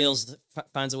 Connor And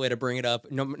finds a way to bring it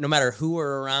up, no matter who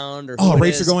are around or. Oh, who it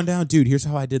rates is. are going down, dude. Here's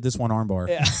how I did this one armbar.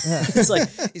 Yeah, it's like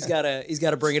he's got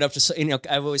to bring it up.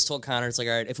 I've always told Connor, it's like,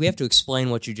 all right, if we have to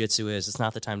explain what jujitsu is, it's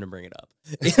not the time to bring it up.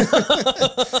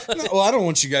 Well, I don't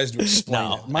want you guys to explain No,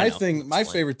 it. I know. My Explain.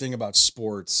 favorite thing about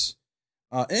sports,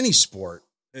 any sport,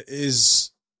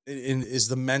 is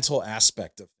the mental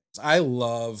aspect of things. I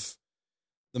love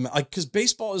because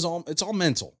baseball it's all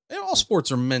mental. And all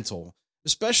sports are mental,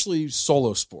 especially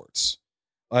solo sports.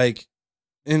 Like,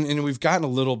 and we've gotten a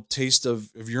little taste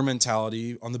of your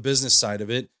mentality on the business side of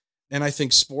it. And I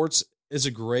think sports is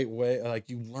a great way. Like,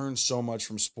 you learn so much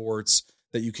from sports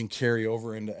that you can carry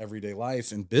over into everyday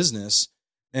life and business.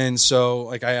 And so,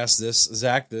 like, I asked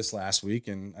Zach this last week,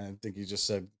 and I think he just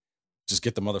said, just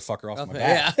get the motherfucker off my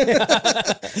back.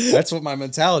 Yeah. That's what my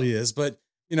mentality is. But,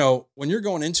 when you're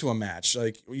going into a match,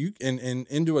 like and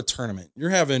into a tournament, you're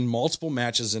having multiple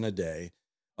matches in a day.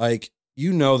 Like,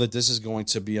 that this is going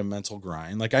to be a mental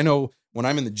grind. Like, I know when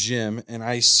I'm in the gym and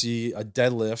I see a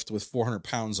deadlift with 400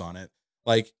 pounds on it,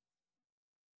 like,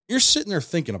 you're sitting there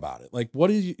thinking about it. Like, what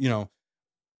do you,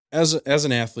 as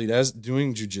an athlete, as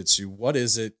doing jujitsu, what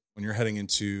is it when you're heading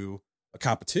into a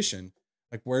competition?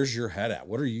 Like, where's your head at?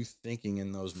 What are you thinking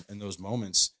in those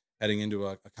moments heading into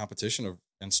a competition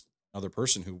against another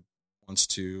person who wants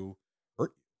to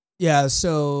hurt you? Yeah,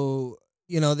 so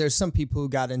there's some people who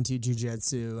got into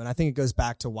jujitsu, and I think it goes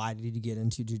back to why did you get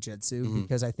into jujitsu? Mhm.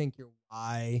 Because I think your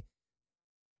why,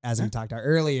 as we talked about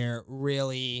earlier,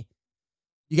 really,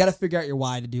 you got to figure out your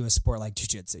why to do a sport like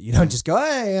jujitsu. You don't just go,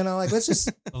 hey, like, let's just,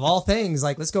 of all things,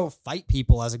 like, let's go fight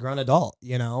people as a grown adult,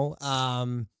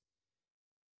 And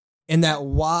that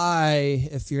why,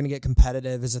 if you're going to get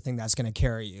competitive, is the thing that's going to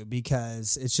carry you,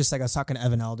 because it's just like I was talking to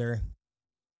Evan Elder,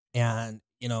 and,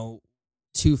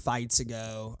 2 fights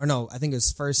ago, or no, I think it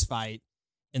was first fight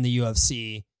in the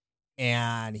UFC,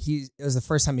 and it was the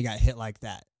first time he got hit like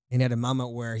that. And he had a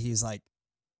moment where he's like,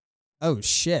 oh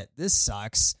shit, this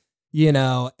sucks,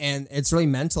 and it's really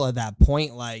mental at that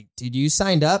point. Like, dude, you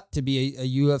signed up to be a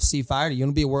UFC fighter. You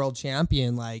want to be a world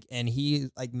champion. Like, and he,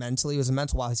 like, mentally, it was a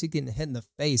mental while he's getting hit in the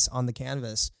face on the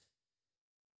canvas.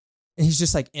 And he's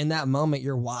just like, in that moment,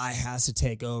 your why has to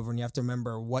take over, and you have to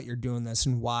remember what you're doing this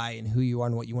and why and who you are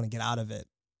and what you want to get out of it.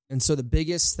 And so the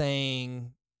biggest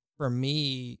thing for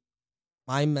me,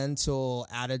 my mental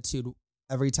attitude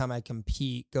every time I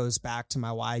compete goes back to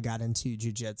my why I got into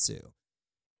jiu-jitsu.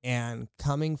 And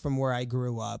coming from where I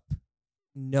grew up,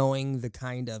 knowing the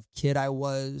kind of kid I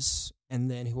was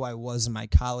and then who I was in my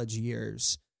college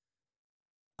years,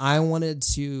 I wanted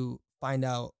to find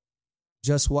out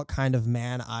just what kind of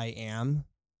man I am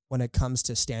when it comes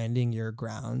to standing your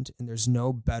ground. And there's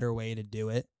no better way to do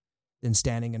it than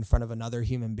standing in front of another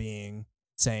human being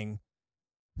saying,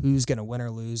 who's going to win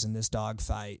or lose in this dog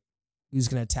fight? Who's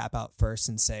going to tap out first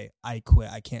and say, I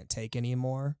quit, I can't take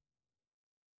anymore?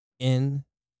 In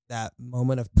that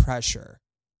moment of pressure,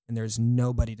 and there's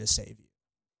nobody to save you.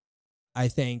 I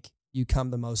think you come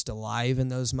the most alive in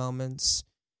those moments.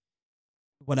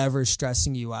 Whatever's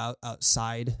stressing you out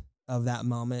outside of that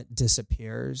moment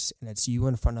disappears, and it's you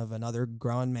in front of another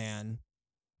grown man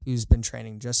who's been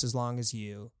training just as long as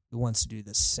you, who wants to do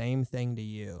the same thing to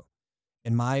you.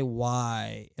 And my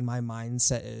why and my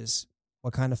mindset is,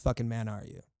 what kind of fucking man are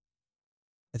you?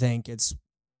 I think it's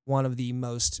one of the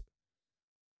most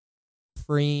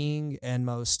freeing and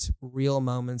most real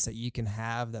moments that you can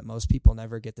have that most people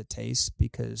never get to taste,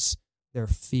 because their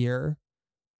fear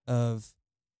of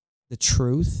the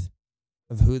truth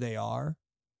of who they are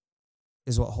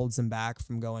is what holds them back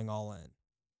from going all in.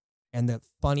 And the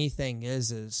funny thing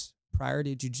is prior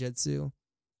to jiu-jitsu,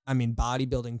 I mean,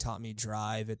 bodybuilding taught me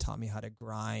drive. It taught me how to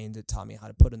grind. It taught me how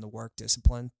to put in the work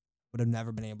discipline. Would have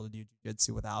never been able to do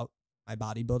jiu-jitsu without my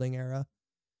bodybuilding era.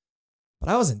 but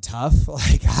I wasn't tough.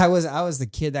 Like I was the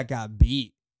kid that got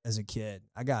beat as a kid.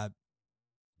 I got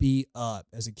beat up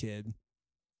as a kid.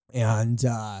 And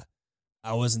I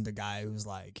wasn't the guy who was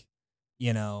like,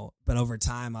 but over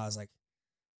time I was like,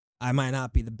 I might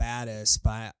not be the baddest,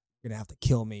 but you're going to have to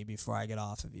kill me before I get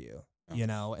off of you,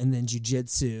 And then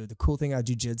jiu-jitsu, the cool thing about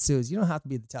jiu-jitsu is you don't have to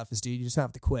be the toughest dude. You just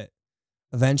have to quit.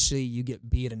 Eventually you get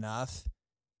beat enough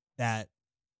that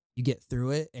you get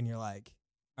through it and you're like,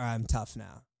 all right, I'm tough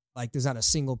now. Like there's not a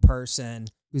single person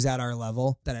who's at our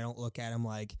level that I don't look at him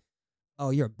like, oh,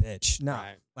 you're a bitch. No,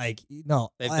 Right. like no,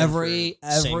 They've every been through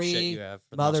the same shit you have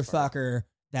for the most part. motherfucker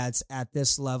that's at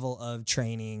this level of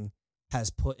training has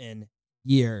put in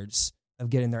years of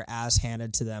getting their ass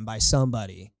handed to them by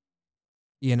somebody.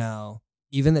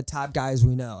 Even the top guys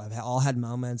we know have all had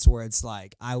moments where it's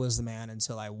like I was the man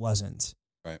until I wasn't.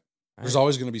 Right. There's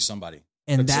always going to be somebody.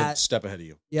 And that's that a step ahead of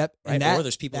you. Yep. Right, And that, or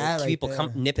there's people right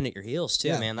come nipping at your heels too,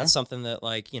 Yeah. man. That's something that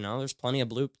there's plenty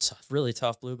of really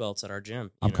tough blue belts at our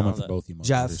gym. I'm coming for both you,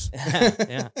 Jeff. motherfuckers.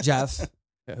 Yeah. Jeff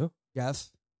Who?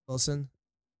 Wilson.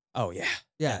 Oh yeah.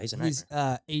 Yeah, he's a he's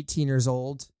nightmare. 18 years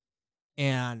old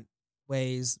and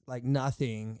weighs like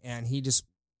nothing, and he just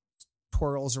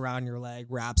twirls around your leg,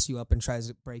 wraps you up, and tries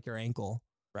to break your ankle.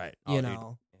 Right. You Dude.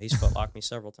 know, He's footlocked me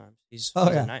several times. He's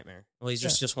yeah. a nightmare. Well, he's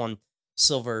just won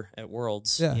silver at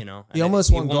Worlds. Yeah. He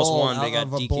almost won gold won. They out got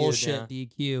of a DQ'd, bullshit yeah.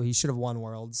 DQ. He should have won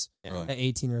Worlds Yeah. at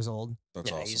 18 years old.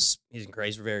 That's awesome. He's great.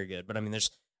 He's very good. But I mean,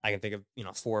 I can think of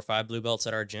 4 or 5 blue belts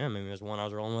at our gym. I mean, there's one I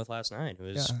was rolling with last night who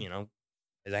was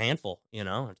is a handful.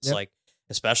 It's Yep. like,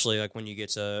 especially like when you get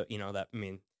to that. I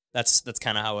mean, that's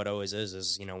kind of how it always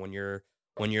is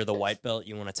when you're the white belt,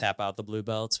 you want to tap out the blue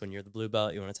belts. When you're the blue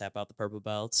belt, you want to tap out the purple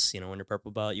belts. When you're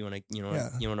purple belt, you want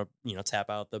to tap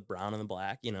out the brown and the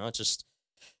black. It's just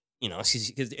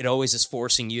it always is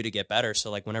forcing you to get better. So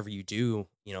like whenever you do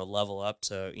level up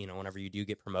to whenever you do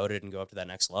get promoted and go up to that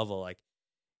next level, like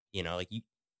like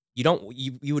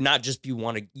you would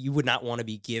not want to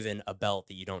be given a belt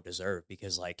that you don't deserve,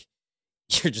 because like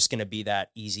you're just gonna be that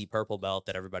easy purple belt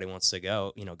that everybody wants to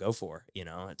go for.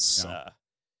 It's.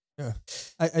 Yeah.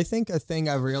 I think a thing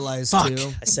I realized Fuck.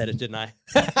 too. I said it, didn't I?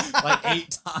 Like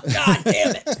 8 times. God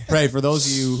damn it. Right, for those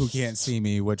of you who can't see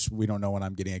me, which we don't know when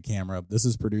I'm getting a camera, this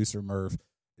is producer Murph.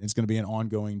 It's going to be an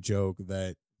ongoing joke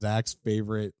that Zach's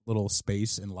favorite little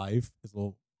space in life, his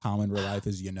little common real life,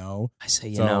 is I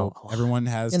say so everyone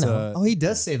has to. Oh, he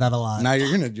does say that a lot. Now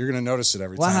you're gonna notice it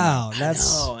every time. Wow, I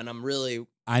that's know, and I'm really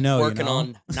working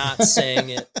on not saying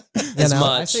it as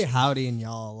much. I say howdy and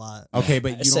y'all a lot. Okay,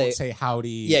 but you don't say howdy.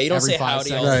 Yeah, you don't every say 5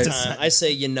 howdy all seconds. the time. I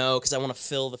say because I want to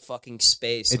fill the fucking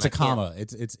space. It's and a I can't. comma.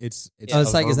 It's Oh,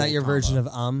 it's like, is that verbal your comma. version of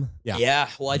Yeah. Yeah.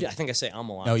 Well, I think I say a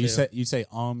lot. No, you too. say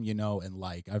and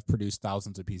like. I've produced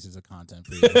thousands of pieces of content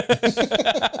for you.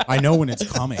 I know when it's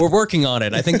coming. We're working on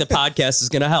it. I think the podcast is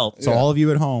going to help. So all of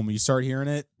you at home, when you start hearing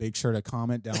it, make sure to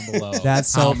comment down below.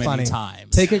 That's how so many funny.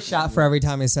 times. Take a shot for every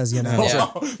time he says, Yeah.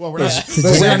 Well, we're not. Yeah. The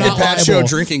we're Zach not and Pat Show liable.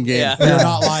 drinking game. Yeah. We're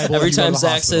not liable. Every if you go time to the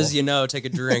Zach hospital. says, take a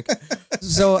drink.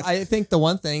 So I think the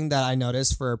one thing that I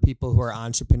noticed for people who are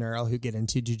entrepreneurial who get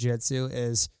into jiu-jitsu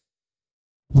is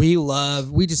we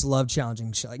just love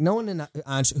challenging shit. Like no one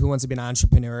who wants to be an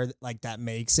entrepreneur like that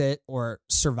makes it or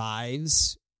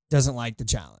survives doesn't like the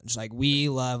challenge. Like we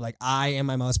love, like I am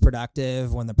my most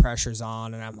productive when the pressure's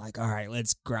on and I'm like, all right,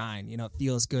 let's grind. It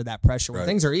feels good, that pressure. When Right.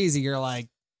 things are easy, you're like,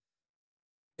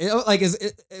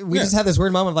 we just had this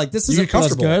weird moment of like, this You isn't get feels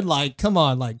comfortable. good. Like, come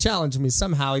on, like challenge me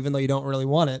somehow, even though you don't really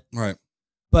want it. Right.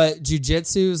 But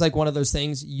jiu-jitsu is like one of those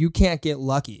things you can't get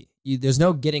lucky. There's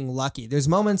no getting lucky. There's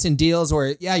moments in deals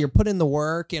where, yeah, you're putting the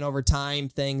work and over time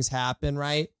things happen,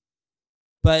 right?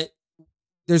 But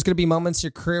there's going to be moments in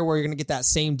your career where you're going to get that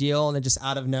same deal and it just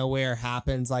out of nowhere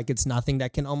happens. Like it's nothing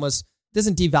that can almost,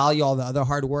 doesn't devalue all the other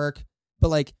hard work. But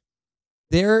like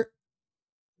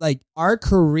our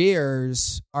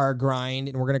careers are a grind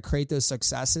and we're going to create those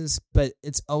successes, but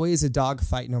it's always a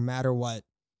dogfight no matter what.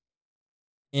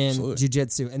 In Absolutely.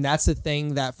 jiu-jitsu. And that's the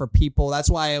thing that for people, that's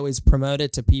why I always promote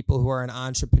it to people who are in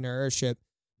entrepreneurship,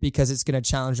 because it's going to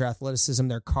challenge their athleticism,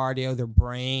 their cardio, their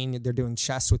brain. They're doing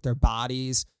chess with their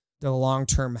bodies, their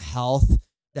long-term health,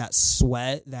 that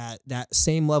sweat, that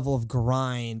same level of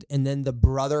grind. And then the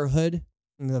brotherhood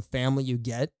and the family you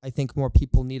get. I think more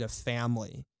people need a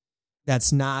family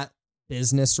that's not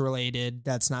business related.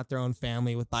 That's not their own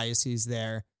family with biases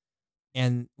there.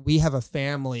 And we have a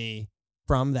family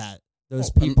from that. Those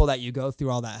people that you go through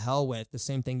all that hell with, the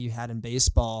same thing you had in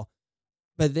baseball.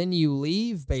 But then you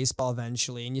leave baseball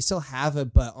eventually and you still have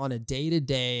it, but on a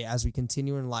day-to-day as we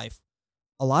continue in life,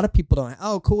 a lot of people don't,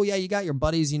 oh, cool, yeah, you got your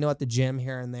buddies, at the gym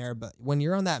here and there. But when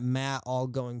you're on that mat all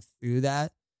going through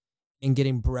that, and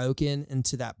getting broken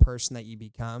into that person that you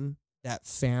become, that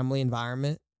family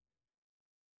environment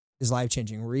is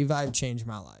life-changing. Revive changed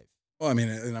my life. Well, I mean,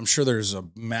 and I'm sure there's a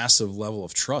massive level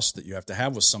of trust that you have to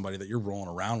have with somebody that you're rolling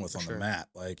around with on the mat.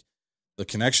 Like the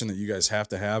connection that you guys have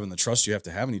to have and the trust you have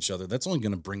to have in each other, that's only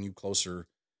going to bring you closer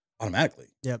automatically.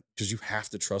 Yep. Because you have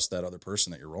to trust that other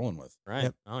person that you're rolling with. Right.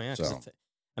 Yep. Oh yeah. So.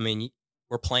 I mean,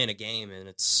 we're playing a game, and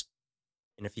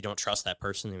if you don't trust that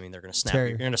person, I mean, they're going to snap. Tear-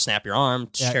 You're going to snap your arm,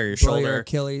 Yeah, tear your blow your shoulder,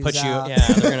 Achilles put you. out. Yeah,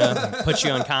 they're going to put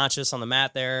you unconscious on the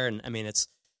mat there, and I mean, it's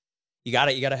you got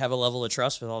to have a level of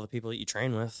trust with all the people that you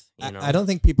train with. You know, I don't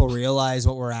think people realize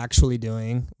what we're actually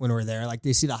doing when we're there. Like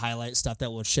they see the highlight stuff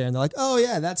that we'll share, and they're like, "Oh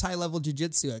yeah, that's high level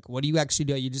jiu-jitsu." Like, what do you actually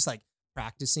do? Are you just like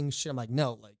practicing shit? I'm like,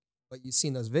 no. Like what you see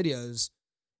in those videos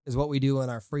is what we do in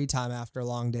our free time after a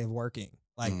long day of working.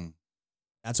 Like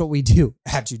that's what we do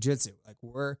at jiu-jitsu. Like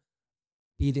we're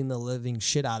beating the living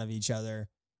shit out of each other.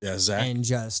 Yeah, Zach. And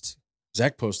just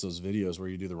Zach posts those videos where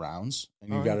you do the rounds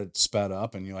and you got it sped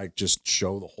up and you like just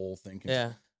show the whole thing.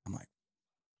 Yeah. I'm like,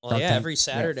 well, yeah, every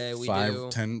Saturday we do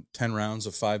 10 rounds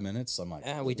of 5 minutes. I'm like,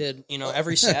 yeah, we did. You know,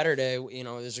 every Saturday, you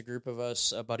know, there's a group of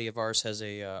us. A buddy of ours has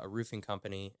a roofing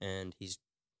company, and he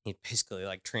basically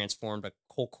like transformed a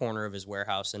whole corner of his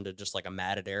warehouse into just like a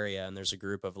matted area. And there's a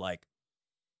group of like,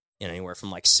 you know, anywhere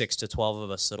from like 6 to 12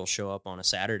 of us that'll show up on a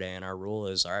Saturday, and our rule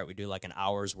is, all right, we do like an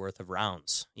hour's worth of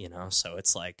rounds. You know, so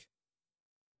it's like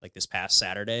this past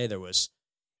Saturday there was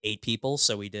 8 people,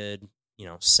 so we did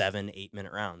 7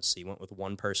 8-minute rounds. So you went with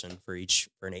one person for an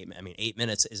 8 minute. I mean, 8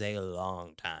 minutes is a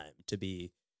long time to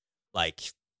be like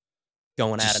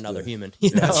going just at another human.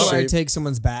 You know? That's where I take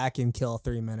someone's back and kill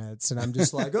 3 minutes, and I'm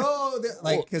just like,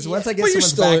 because once I get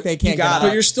someone's back, they can't get up.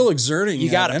 But you're still exerting. You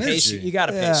got to energy. pace. You got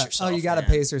to pace yourself. Oh, you got to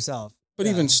pace yourself. But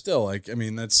even still, like, I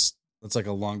mean, that's like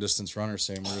a long distance runner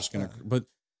saying we're just gonna, but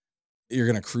you're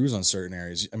gonna cruise on certain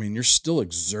areas. I mean, you're still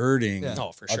exerting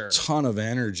for sure. a ton of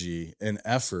energy and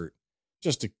effort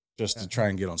just to try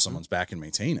and get on someone's back and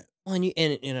maintain it. Well,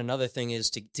 and another thing is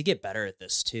to get better at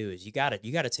this too is you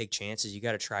gotta take chances. You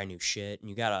gotta try new shit, and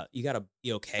you gotta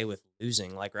be okay with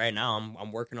losing. Like right now,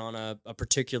 I'm working on a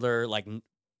particular like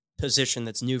position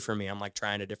that's new for me. I'm like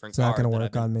trying a different. It's not gonna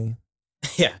work on me.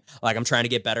 Yeah, like I'm trying to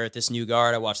get better at this new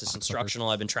guard. I watched this instructional.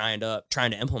 I've been trying to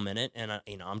implement it, and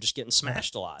I'm just getting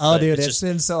smashed a lot. Oh, dude, it's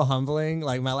been so humbling.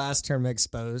 Like my last term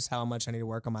exposed how much I need to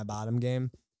work on my bottom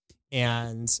game.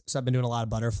 And so I've been doing a lot of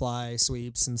butterfly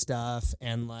sweeps and stuff.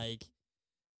 And like,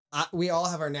 we all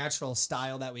have our natural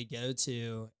style that we go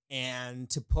to. And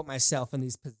to put myself in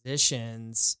these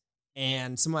positions,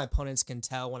 and some of my opponents can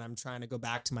tell when I'm trying to go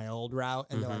back to my old route.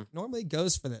 And they're like, normally it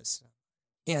goes for this.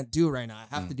 Can't do it right now.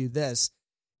 I have to do this.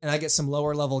 And I get some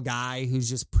lower level guy who's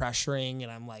just pressuring.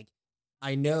 And I'm like,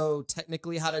 I know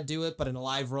technically how to do it, but in a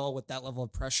live roll with that level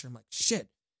of pressure, I'm like, shit.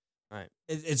 Right.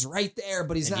 It's right there,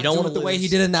 but he's and not doing it the way he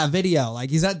did in that video. Like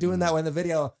he's not doing that way in the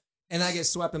video. And I get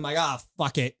swept and I'm like,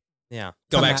 fuck it. Yeah.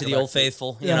 Go back to the old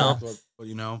faithful, you know?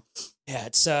 Well, yeah,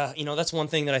 it's, that's one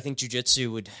thing that I think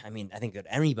jiu-jitsu would, I think that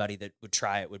anybody that would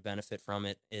try it would benefit from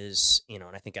it is, and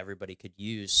I think everybody could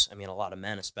use, a lot of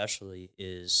men especially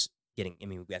is getting,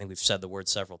 I think we've said the word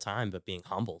several times, but being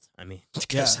humbled.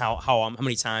 Because how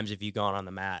many times have you gone on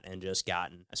the mat and just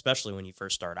gotten, especially when you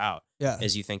first start out,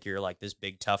 as you think you're like this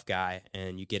big tough guy,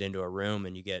 and you get into a room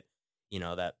and you get,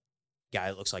 that guy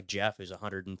that looks like Jeff who's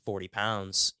 140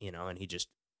 pounds, and he just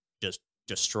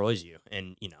destroys you.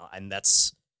 And, and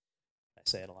that's, I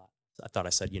say it a lot. I thought I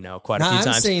said, quite a few times.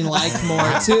 I'm saying like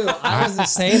more too. I wasn't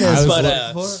saying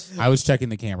this, I was checking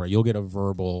the camera. You'll get a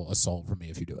verbal assault from me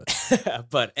if you do it.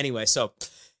 But anyway, so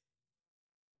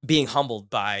being humbled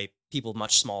by people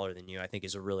much smaller than you, I think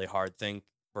is a really hard thing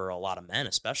for a lot of men,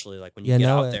 especially like when you get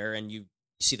out there and you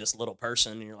see this little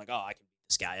person and you're like, oh, I can beat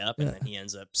this guy up. And then he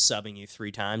ends up subbing you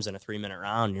 3 times in a 3-minute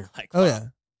round. And you're like, wow. Oh yeah.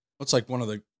 It's like one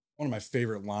of my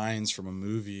favorite lines from a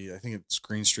movie. I think it's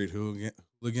Green Street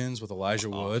Hooligans with Elijah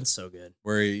Wood. It's so good.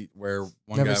 Where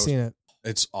one Never guy seen it.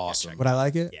 It's awesome. Would I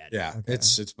like it? Yeah. Okay.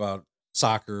 It's about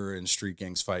soccer and street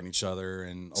gangs fighting each other,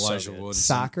 and Elijah Wood.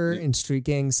 Soccer and street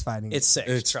gangs fighting. It's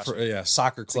sick.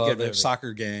 Soccer club. They have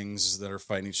soccer gangs that are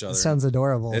fighting each other. That sounds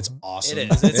adorable. It's awesome.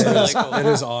 It is. It's really cool. It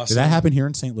is awesome. Did that happen here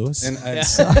in St. Louis? And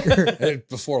soccer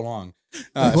before long.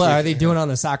 What are they doing on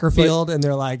the soccer field? And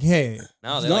they're like, hey.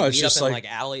 No, they meet up in like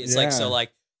alley. It's like, so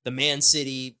like the Man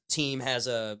City team has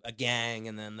a gang,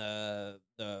 and then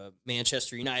the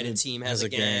Manchester United team has a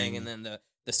gang, and then the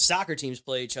soccer teams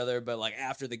play each other, but like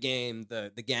after the game,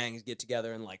 the gangs get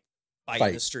together and like fight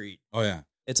in the street. Oh yeah.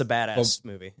 It's a badass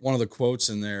movie. One of the quotes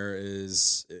in there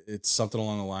is, it's something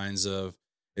along the lines of,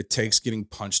 it takes getting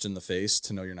punched in the face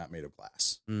to know you're not made of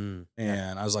glass. Mm,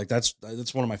 And I was like, that's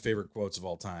one of my favorite quotes of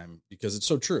all time because it's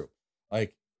so true.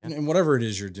 Like, Yeah. and whatever it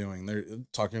is you're doing, they're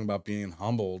talking about being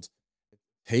humbled. It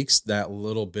takes that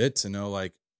little bit to know,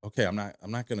 like, okay, I'm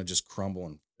not going to just crumble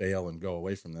and fail and go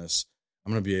away from this.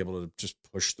 I'm going to be able to just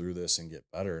push through this and get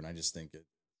better. And I just think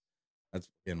that's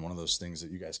again one of those things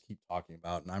that you guys keep talking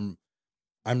about. And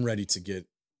I'm ready to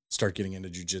start getting into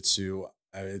jujitsu.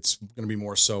 It's going to be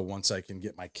more so once I can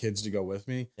get my kids to go with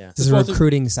me. Yeah. This is a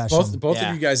recruiting session. Both Yeah.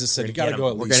 of you guys have said We're you gonna got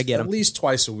to get go 'em. at least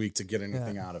twice a week to get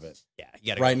anything out of it. Yeah. You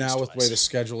gotta Right go at now, least with the way twice. the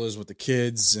schedule is with the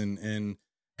kids and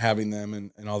having them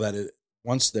and all that,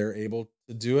 once they're able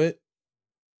to do it,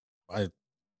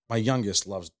 my youngest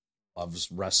loves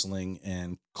wrestling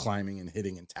and climbing and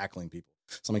hitting and tackling people.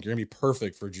 So I'm like, you're gonna be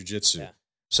perfect for jujitsu. Yeah.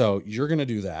 So you're gonna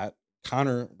do that.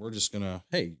 Connor, we're just gonna,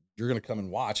 hey, you're gonna come and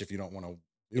watch if you don't want to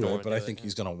do it, but I think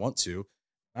he's gonna want to.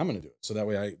 I'm gonna do it. So that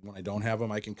way, when I don't have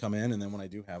him, I can come in, and then when I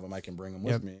do have him, I can bring him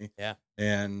with me. Yeah.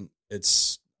 And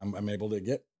I'm able to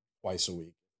get twice a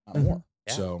week, not Mhm. more.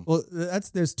 Yeah. So Well,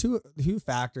 there's two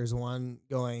factors. One,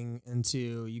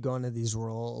 you go into these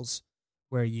roles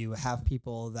where you have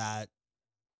people that,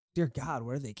 dear God,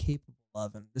 what are they capable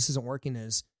of? And this isn't working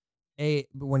as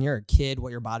when you're a kid,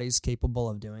 what your body's capable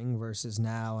of doing versus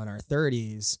now in our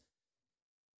 30s.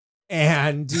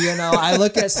 And, I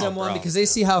look at someone bro, because they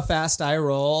see how fast I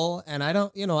roll, and I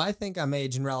don't, I think I'm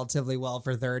aging relatively well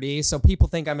for 30. So people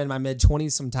think I'm in my mid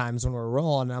 20s sometimes when we're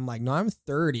rolling. And I'm like, no, I'm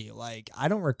 30. Like, I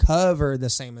don't recover the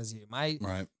same as you. My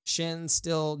right, shin's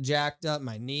still jacked up,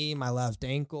 my knee, my left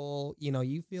ankle.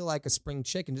 You feel like a spring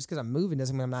chicken. Just because I'm moving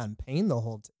doesn't mean I'm not in pain the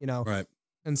whole right,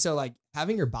 And so, like,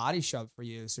 having your body show up for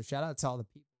you. So shout out to all the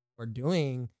people who are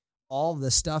doing all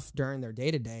the stuff during their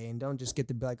day-to-day and don't just get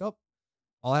to be like, oh,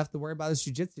 all I have to worry about is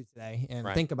jujitsu today and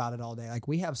Right. think about it all day. Like,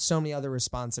 we have so many other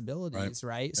responsibilities,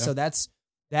 right? Yeah. So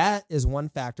that is one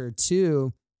factor.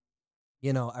 Two,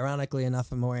 ironically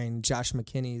enough, I'm wearing Josh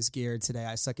McKinney's gear today.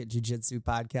 I Suck at Jiu-Jitsu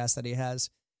podcast that he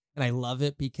has. And I love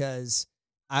it because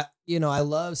I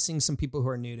love seeing some people who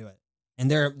are new to it. And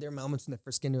there are moments when they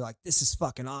first get into like, this is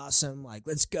fucking awesome. Like,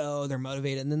 let's go. They're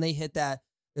motivated. And then they hit that.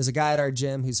 There's a guy at our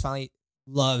gym who's finally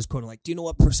loves quoting like, do you know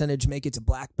what percentage make it to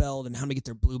black belt and how many get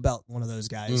their blue belt? One of those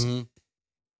guys. Mhm.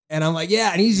 And I'm like,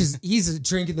 yeah. And he's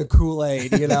drinking the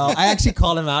Kool-Aid, I actually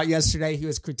called him out yesterday. He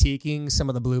was critiquing some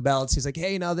of the blue belts. He's like,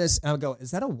 hey, this. And I go,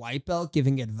 is that a white belt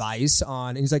giving advice on?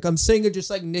 And he's like, I'm saying it just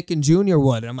like Nick and Junior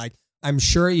would. And I'm like, I'm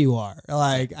sure you are.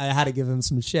 Like, I had to give him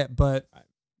some shit. But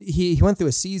he went through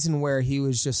a season where he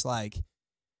was just like,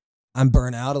 I'm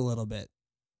burnt out a little bit.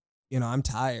 I'm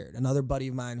tired. Another buddy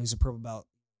of mine who's a purple belt,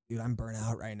 dude, I'm burnt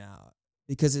out right now.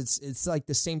 Because it's like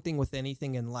the same thing with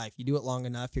anything in life. You do it long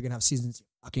enough, you're going to have seasons you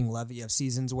fucking love it. You have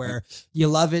seasons where you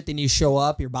love it, then you show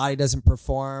up, your body doesn't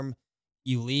perform,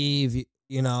 you leave,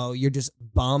 you're just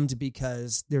bummed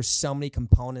because there's so many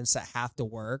components that have to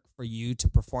work for you to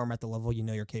perform at the level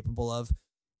you're capable of.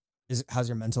 How's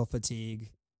your mental fatigue?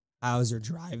 How's your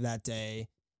drive that day?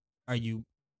 Are you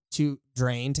too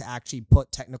drained to actually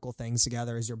put technical things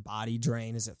together? Is your body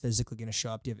drained? Is it physically going to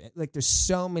show up? There's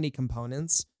so many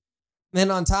components. And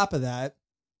then on top of that,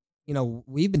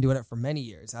 we've been doing it for many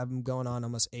years. I've been going on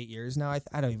almost 8 years now.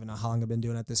 I don't even know how long I've been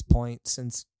doing it at this point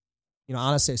since,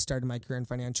 honestly, I started my career in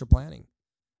financial planning.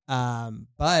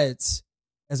 But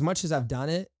as much as I've done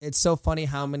it, it's so funny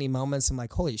how many moments I'm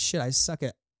like, holy shit, I suck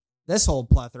at this whole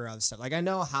plethora of stuff. Like, I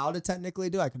know how to technically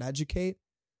do it. I can educate,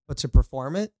 but to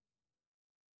perform it,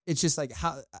 it's just like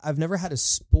how I've never had a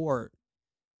sport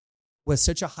with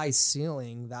such a high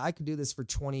ceiling that I could do this for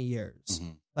 20 years. Mm-hmm.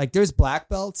 Like, there's black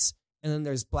belts, and then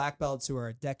there's black belts who are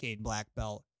a decade black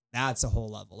belt. That's a whole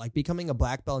level. Like, becoming a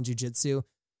black belt in jiu-jitsu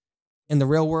in the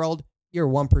real world, you're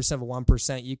 1% of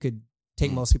 1%. You could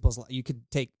take most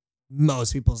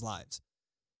people's lives.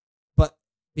 But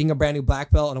being a brand new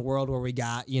black belt in a world where we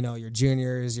got, your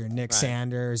juniors, your Nick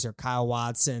Sanders, your Kyle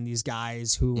Watson, these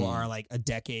guys who are like a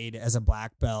decade as a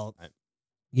black belt,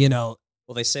 Well,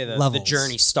 they say that the levels.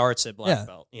 journey starts at black Yeah.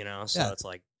 belt, so it's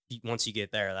like once you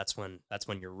get there, that's when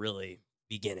you're really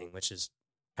beginning, which is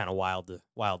kind of wild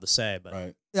to say, but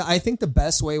Right. Yeah, I think the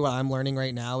best way what I'm learning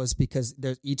right now is because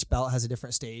each belt has a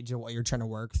different stage of what you're trying to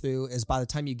work through. Is by the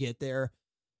time you get there,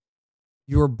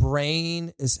 your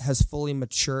brain has fully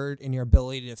matured in your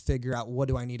ability to figure out what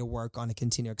do I need to work on to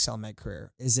continue to excel in my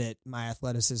career. Is it my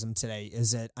athleticism today?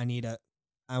 Is it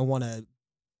I want to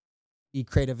be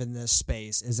creative in this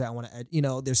space? Is that I want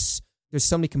to, there's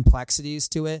so many complexities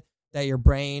to it that your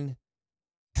brain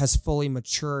has fully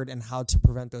matured in how to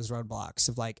prevent those roadblocks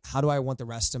of like, how do I want the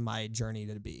rest of my journey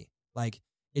to be? Like,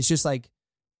 it's just like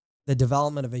the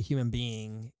development of a human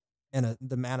being and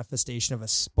the manifestation of a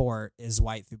sport is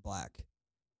white through black.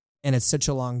 And it's such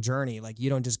a long journey. Like, you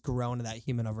don't just grow into that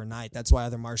human overnight. That's why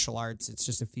other martial arts, it's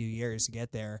just a few years to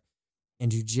get there.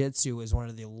 And jiu-jitsu is one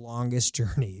of the longest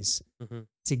journeys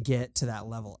to get to that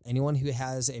level. Anyone who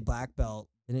has a black belt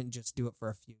didn't just do it for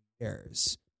a few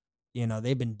years. You know,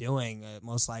 they've been doing it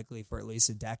most likely for at least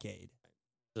a decade.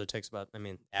 So it takes about,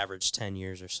 average 10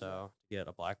 years or so to get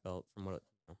a black belt from what it,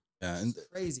 Yeah, and It's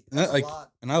crazy. and That's I, a like,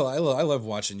 lot. and I love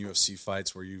watching UFC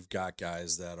fights where you've got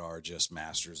guys that are just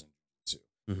masters in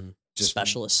jiu-jitsu. Just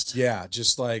specialist. Yeah,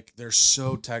 just like they're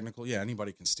so technical. Yeah,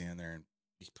 anybody can stand there and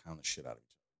pound the shit out of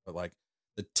each other. But like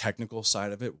the technical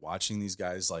side of it, watching these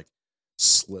guys like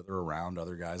slither around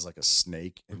other guys like a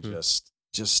snake and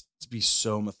just be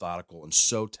so methodical and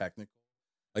so technical.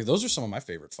 Like, those are some of my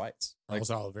favorite fights. Like,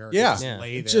 Oliveira, yeah, just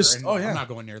lay there. just and yeah, I'm not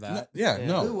going near that.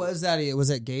 No. Who was that? Was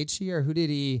it Gaethje, or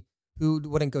who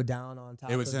wouldn't go down on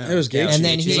top? It was of him. It was Gaethje. And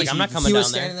then He's he, like, I'm not coming he down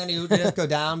was there. standing there and he didn't go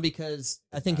down because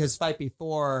I think his fight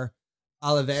before,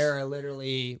 Oliveira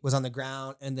literally was on the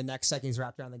ground and the next second he's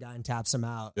wrapped around the guy and taps him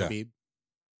out. Yeah. Khabib.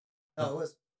 Oh, it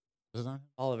was. Was it not?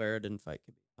 Oliveira didn't fight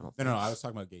Khabib. I don't No, think. I was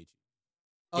talking about Gaethje.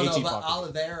 Oh, no, Gaethje but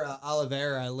fought Khabib.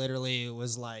 Oliveira literally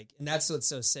was like, and that's what's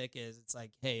so sick is it's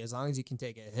like, hey, as long as you can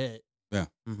take a hit,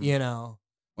 you know.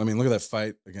 I mean, look at that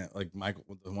fight again, like Michael,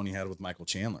 the one he had with Michael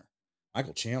Chandler.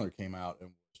 Michael Chandler came out and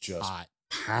was just Hot.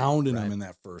 pounding him in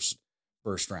that first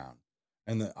round,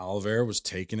 and then Oliveira was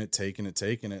taking it,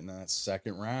 and in that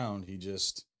second round, he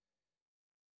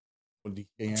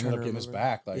ended up getting his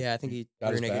back. Like, I think he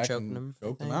got his rear naked back choked and him.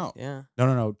 choked I him think. out. Yeah.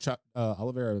 No.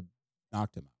 Oliveira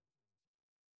knocked him out.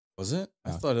 Was it? I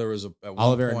Yeah. thought there was at one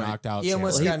Oliveira point, knocked out. He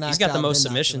almost Chandler. got knocked He's got the out, most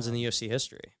then knocked submissions him in the out. UFC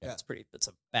history. Yeah. That's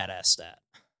a badass stat.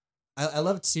 I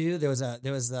love too. There was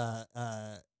the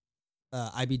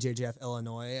IBJJF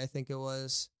Illinois, I think it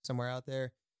was, somewhere out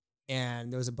there,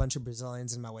 and there was a bunch of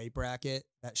Brazilians in my weight bracket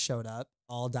that showed up,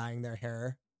 all dyeing their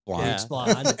hair blonde. Yeah.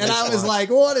 blonde, and I was like,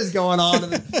 "What is going on in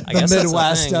the guess that's the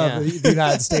Midwest thing, of yeah. the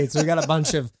United States? We got a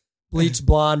bunch of bleach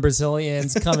blonde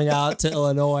Brazilians coming out to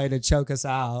Illinois to choke us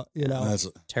out." You know? That's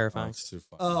Terrifying. That's too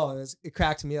funny. Oh, it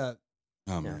cracked me up.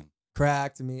 Oh man.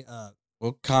 Cracked me up.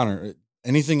 Well, Connor,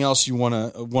 anything else you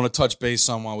want to touch base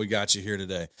on while we got you here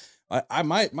today?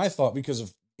 My thought, because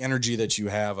of energy that you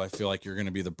have, I feel like you're going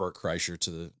to be the Burt Kreischer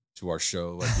to our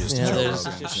show. Like you used to Yeah, Joe there's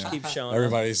Rogan, just you know? keep showing.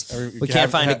 Everybody's. We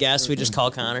can't find a guest. We just call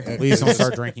Connor. Please don't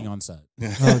start drinking on set.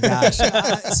 Oh gosh.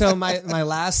 So my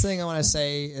last thing I want to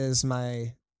say is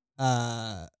my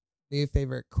new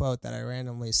favorite quote that I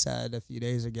randomly said a few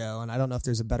days ago, and I don't know if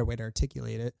there's a better way to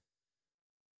articulate it.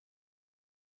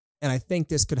 And I think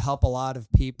this could help a lot of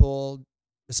people,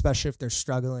 especially if they're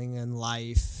struggling in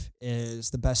life,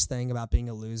 is the best thing about being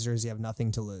a loser is you have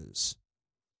nothing to lose.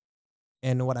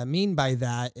 And what I mean by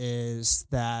that is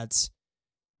that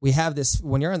we have this,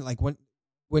 when you're in, like,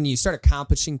 when you start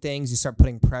accomplishing things, you start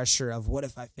putting pressure of, what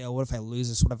if I fail? What if I lose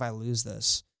this? What if I lose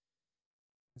this?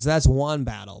 So that's one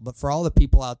battle. But for all the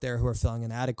people out there who are feeling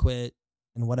inadequate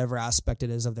in whatever aspect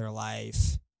it is of their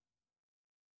life,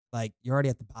 like, you're already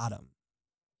at the bottom.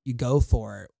 You go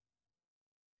for it.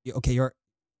 You're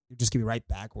just gonna be right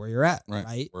back where you're at,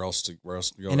 right? Where else to go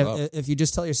And up? if you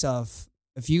just tell yourself,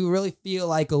 if you really feel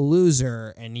like a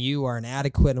loser and you are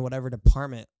inadequate in whatever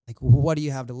department, like, what do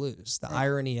you have to lose? The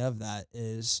irony of that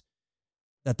is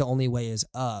that the only way is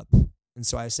up. And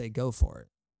so I say, go for it.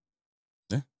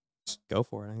 Just go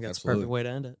for it. I think that's Absolutely. the perfect way to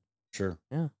end it. Sure.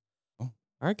 Yeah. All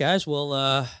right, guys.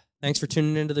 Well, thanks for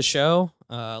tuning into the show.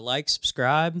 Like,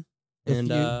 subscribe, If and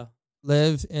you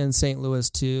live in St. Louis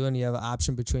too, and you have an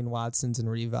option between Watson's and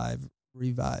Revive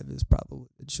is probably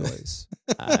the choice.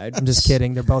 I'm just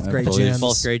kidding. They're both I great believe- gyms.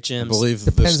 both great gyms. I believe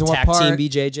Depends this, on what Tag team part.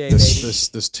 BJJ. baby.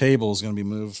 this table is going to be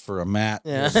moved for a mat.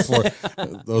 Yeah. Before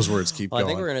those words keep Well, I going.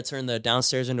 think we're gonna turn the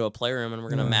downstairs into a playroom, and we're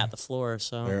gonna mat the floor.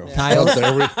 So There- Kyle-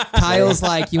 there we- Kyle's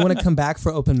like, you want to come back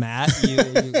for open mat?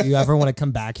 You ever want to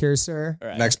come back here, sir? All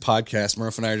right. Next podcast,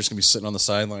 Murph and I are just going to be sitting on the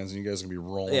sidelines, and you guys are going to be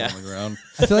rolling Yeah. on the ground.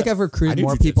 I feel like I've I recruited do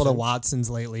more people to jujitsu. Watson's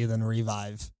lately than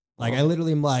Revive. Like, I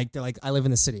literally am like, they're like, I live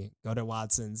in the city, go to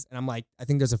Watson's. And I'm like, I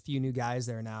think there's a few new guys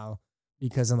there now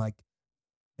because I'm like,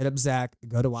 hit up Zach,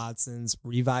 go to Watson's.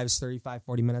 Revive's 35,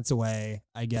 40 minutes away.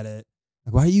 I get it.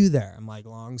 Like, why are you there? I'm like,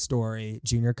 long story.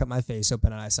 Junior cut my face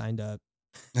open and I signed up.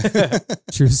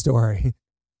 True story.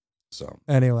 So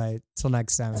Anyway, till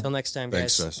next time. Until next time,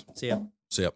 thanks, guys. guys. See ya.